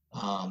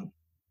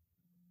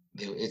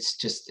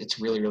 it's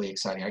really, really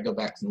exciting. I go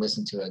back and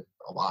listen to it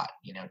a lot,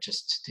 you know,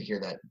 just to hear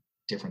that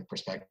different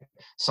perspective.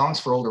 Songs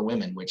for Older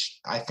Women, which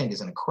I think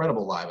is an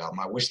incredible live album.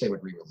 I wish they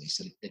would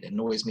re-release it. It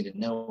annoys me to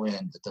no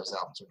end that those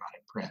albums are not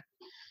in print.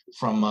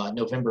 From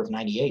November of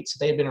 '98, so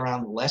they had been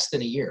around less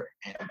than a year,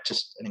 and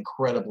just an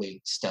incredibly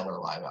stellar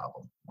live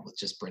album with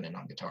just Brendan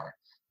on guitar.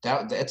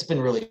 That's been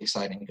really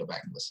exciting to go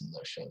back and listen to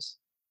those shows.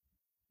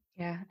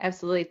 Yeah,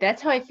 absolutely.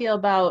 That's how I feel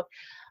about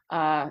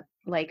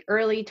like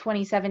early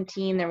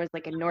 2017. There was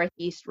like a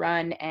Northeast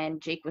run,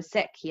 and Jake was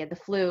sick. He had the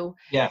flu,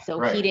 so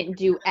right. He didn't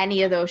do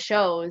any of those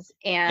shows.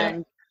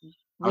 And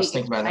I was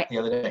thinking about that the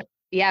other day.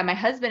 Yeah, my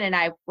husband and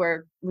I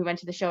we went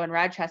to the show in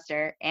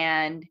Rochester,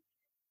 and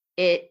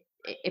it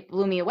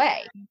blew me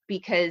away,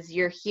 because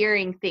you're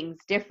hearing things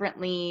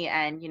differently,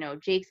 and you know,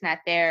 Jake's not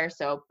there,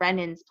 so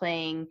Brendan's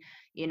playing,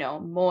 you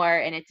know, more,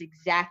 and it's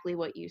exactly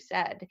what you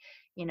said.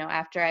 You know,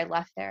 after I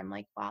left there, I'm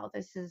like, wow,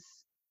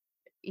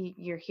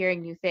 you're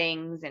hearing new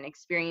things and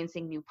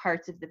experiencing new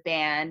parts of the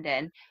band,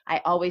 and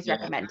I always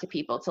recommend to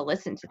people to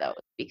listen to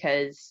those,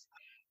 because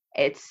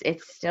it's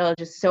still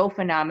just so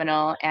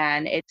phenomenal,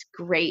 and it's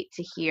great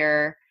to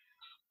hear,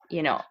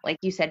 you know, like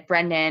you said,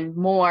 Brendan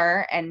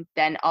more, and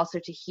then also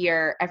to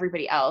hear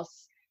everybody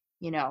else,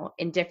 you know,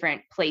 in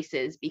different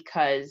places,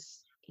 because,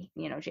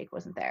 you know, Jake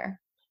wasn't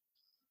there.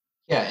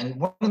 Yeah, and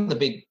one of the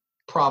big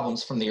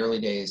problems from the early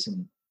days,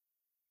 and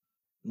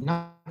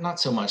not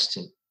so much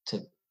to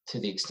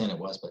the extent it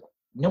was, but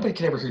nobody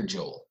could ever hear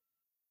Joel.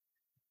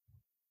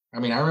 I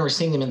mean, I remember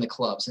seeing him in the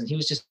clubs, and he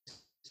was just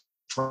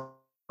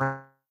drowned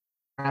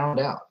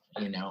out,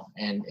 you know,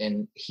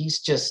 and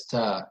he's just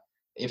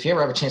if you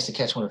ever have a chance to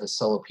catch one of his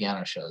solo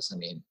piano shows, I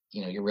mean,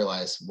 you know, you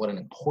realize what an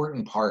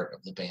important part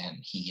of the band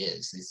he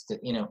is. Is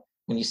that, you know,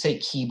 when you say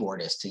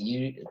keyboardist to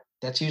you,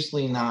 that's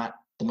usually not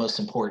the most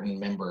important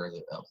member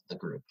of the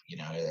group, you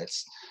know,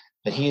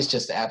 but he is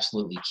just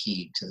absolutely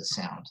key to the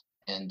sound.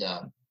 And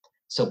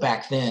so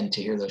back then,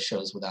 to hear those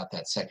shows without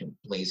that second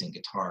blazing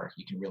guitar,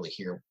 you can really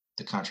hear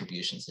the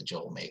contributions that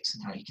Joel makes,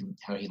 and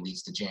how he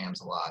leads the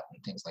jams a lot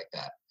and things like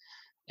that.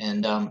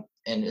 And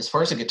as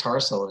far as the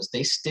guitar solos,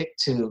 they stick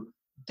to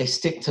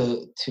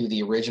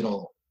the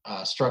original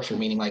structure,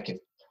 meaning like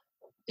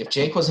if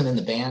Jake wasn't in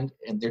the band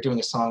and they're doing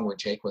a song where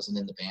Jake wasn't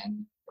in the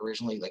band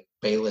originally, like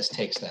Bayless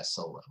takes that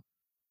solo,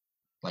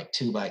 like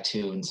 2 by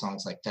 2 and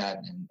songs like that,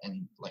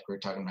 and like we were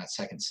talking about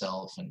Second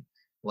Self, and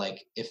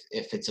like if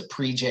it's a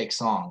pre-Jake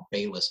song,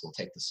 Bayless will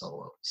take the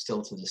solo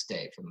still to this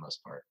day for the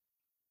most part.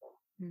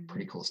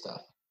 Pretty cool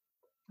stuff.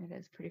 It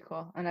is pretty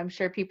cool, and I'm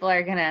sure people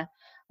are gonna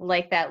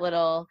like that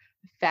little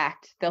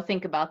fact. They'll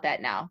think about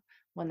that now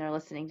when they're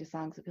listening to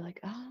songs. They'll be like,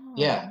 oh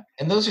yeah.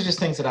 And those are just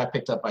things that I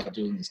picked up by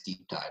doing this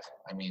deep dive.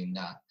 I mean,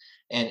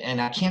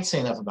 and I can't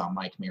say enough about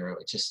Mike Miro.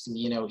 It just,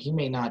 you know, he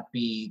may not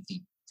be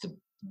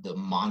the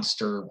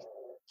monster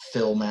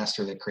fill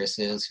master that Chris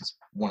is. He's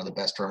one of the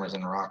best drummers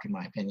in rock, in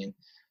my opinion.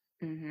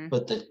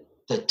 But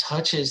the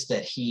touches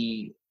that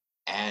he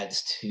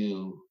adds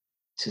to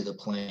the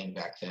playing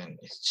back then,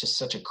 it's just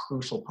such a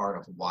crucial part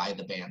of why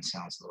the band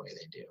sounds the way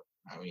they do.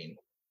 I mean,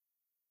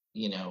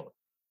 you know,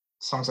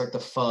 songs like The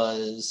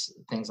Fuzz,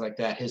 things like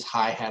that, his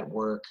hi-hat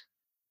work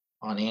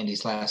on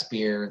Andy's Last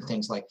Beer and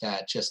things like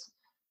that, just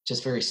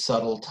very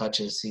subtle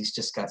touches. He's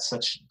just got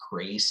such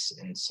grace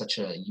and such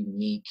a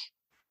unique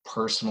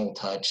personal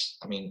touch.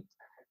 I mean,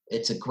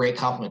 it's a great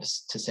compliment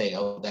to say,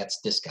 oh, that's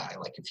this guy.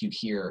 Like if you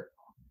hear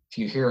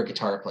a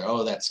guitar player,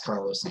 oh, that's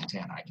Carlos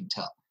Santana, I can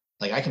tell.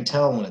 Like I can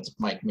tell when it's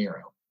Mike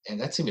Miro. And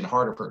that's even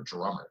harder for a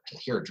drummer, to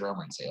hear a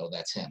drummer and say, oh,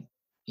 that's him.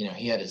 You know,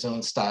 he had his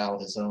own style,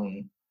 his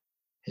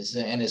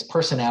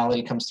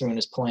personality comes through in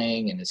his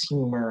playing and his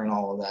humor and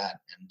all of that.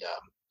 And,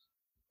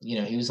 you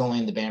know, he was only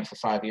in the band for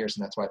 5 years,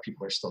 and that's why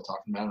people are still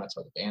talking about him. That's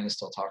why the band is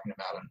still talking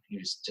about him. He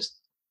was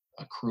just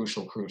a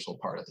crucial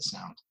part of the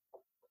sound.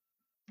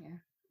 Yeah.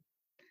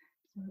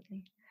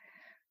 Absolutely.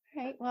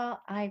 All right.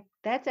 Well,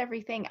 that's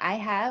everything I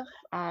have.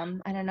 I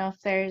don't know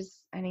if there's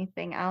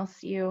anything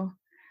else you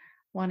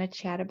want to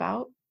chat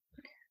about.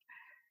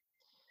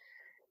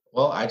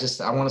 Well, I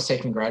want to say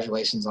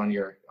congratulations on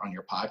your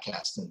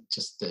podcast, and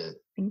just the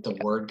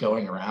word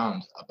going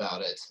around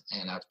about it.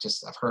 And I've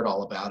heard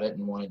all about it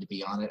and wanted to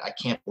be on it. I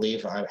can't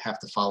believe I have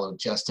to follow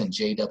Justin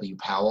J.W.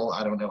 Powell.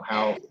 I don't know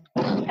how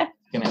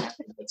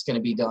it's gonna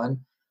be done.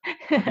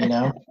 You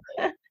know.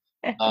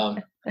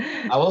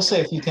 I will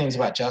say a few things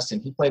about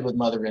Justin. He played with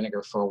Mother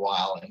Vinegar for a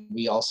while, and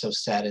we also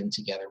sat in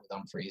together with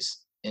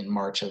Umphrey's in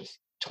March of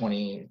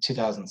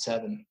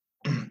 2007,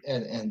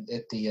 and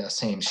at the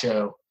same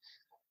show.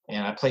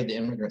 And I played the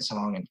Immigrant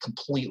Song and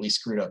completely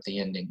screwed up the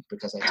ending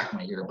because I took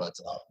my earbuds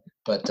off.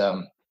 But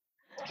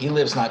he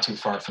lives not too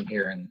far from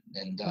here, and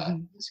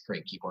he's a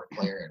great keyboard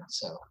player. And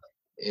so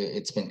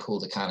it's been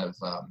cool to kind of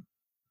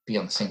be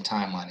on the same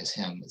timeline as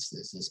him as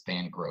this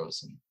band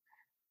grows. And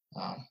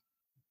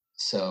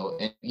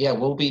yeah,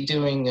 we'll be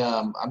doing.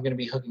 I'm going to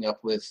be hooking up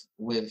with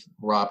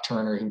Rob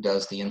Turner, who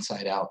does the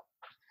Inside Out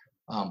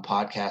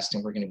podcast,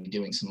 and we're going to be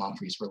doing some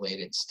Umphrey's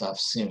related stuff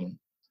soon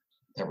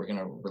that we're going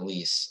to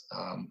release.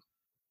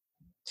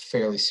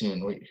 Fairly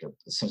soon,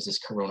 as soon as this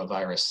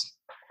coronavirus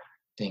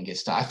thing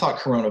gets done. I thought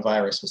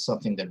coronavirus was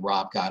something that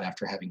Rob got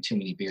after having too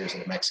many beers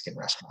at a Mexican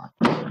restaurant,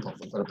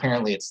 but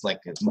apparently it's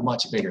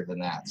much bigger than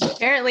that. So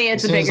apparently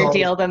it's a bigger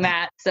deal than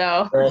that.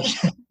 So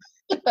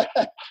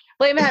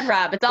blame it on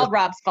Rob. It's all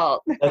Rob's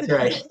fault. That's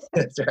right.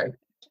 That's right.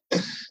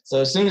 So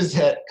as soon as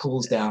that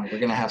cools down, we're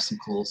gonna have some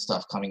cool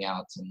stuff coming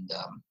out, and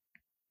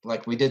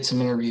we did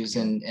some interviews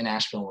in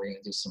Asheville. We're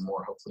gonna do some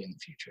more hopefully in the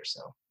future.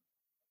 So.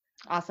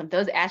 Awesome.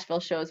 Those Asheville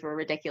shows were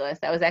ridiculous.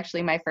 That was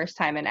actually my first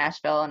time in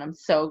Asheville, and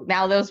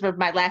now those were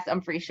my last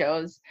Umphrey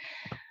shows.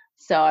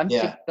 So I'm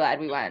super glad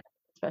we went,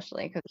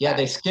 especially because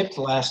they skipped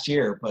last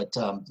year, but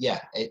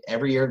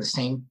every year the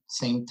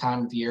same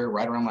time of year,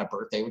 right around my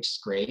birthday, which is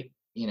great.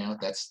 You know,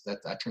 that's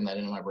I turned that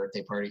into my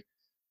birthday party.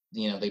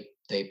 You know,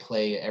 they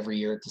play every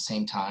year at the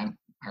same time.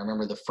 I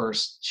remember the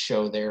first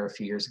show there a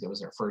few years ago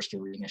was their first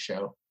arena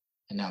show,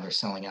 and now they're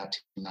selling out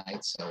 2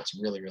 nights. So it's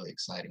really, really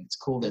exciting. It's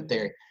cool that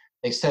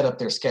they set up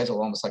their schedule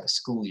almost like a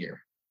school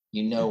year.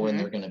 You know when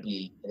they're going to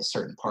be in a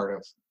certain part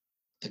of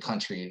the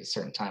country at a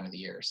certain time of the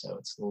year, so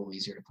it's a little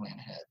easier to plan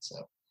ahead. So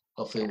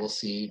hopefully we'll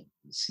see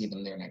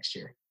them there next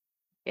year.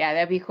 Yeah,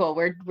 that'd be cool.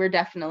 We're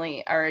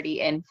definitely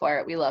already in for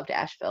it. We loved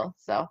Asheville,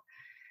 so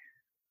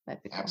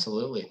that'd be cool.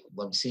 Absolutely,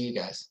 love to see you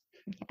guys.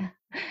 Yeah.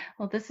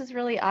 Well, this is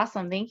really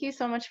awesome. Thank you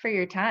so much for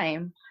your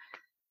time.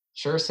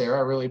 Sure, Sarah.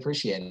 I really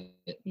appreciate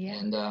it. Yeah.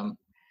 And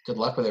good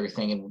luck with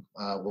everything, and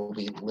we'll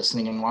be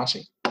listening and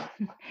watching.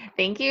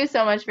 Thank you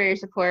so much for your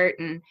support,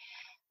 and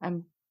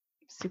I'm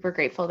super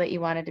grateful that you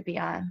wanted to be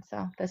on.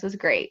 So this was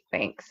great.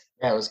 Thanks.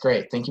 Yeah, it was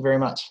great. Thank you very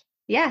much.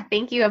 Yeah,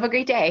 thank you. Have a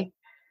great day.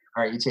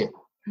 All right, you too.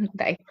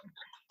 Bye.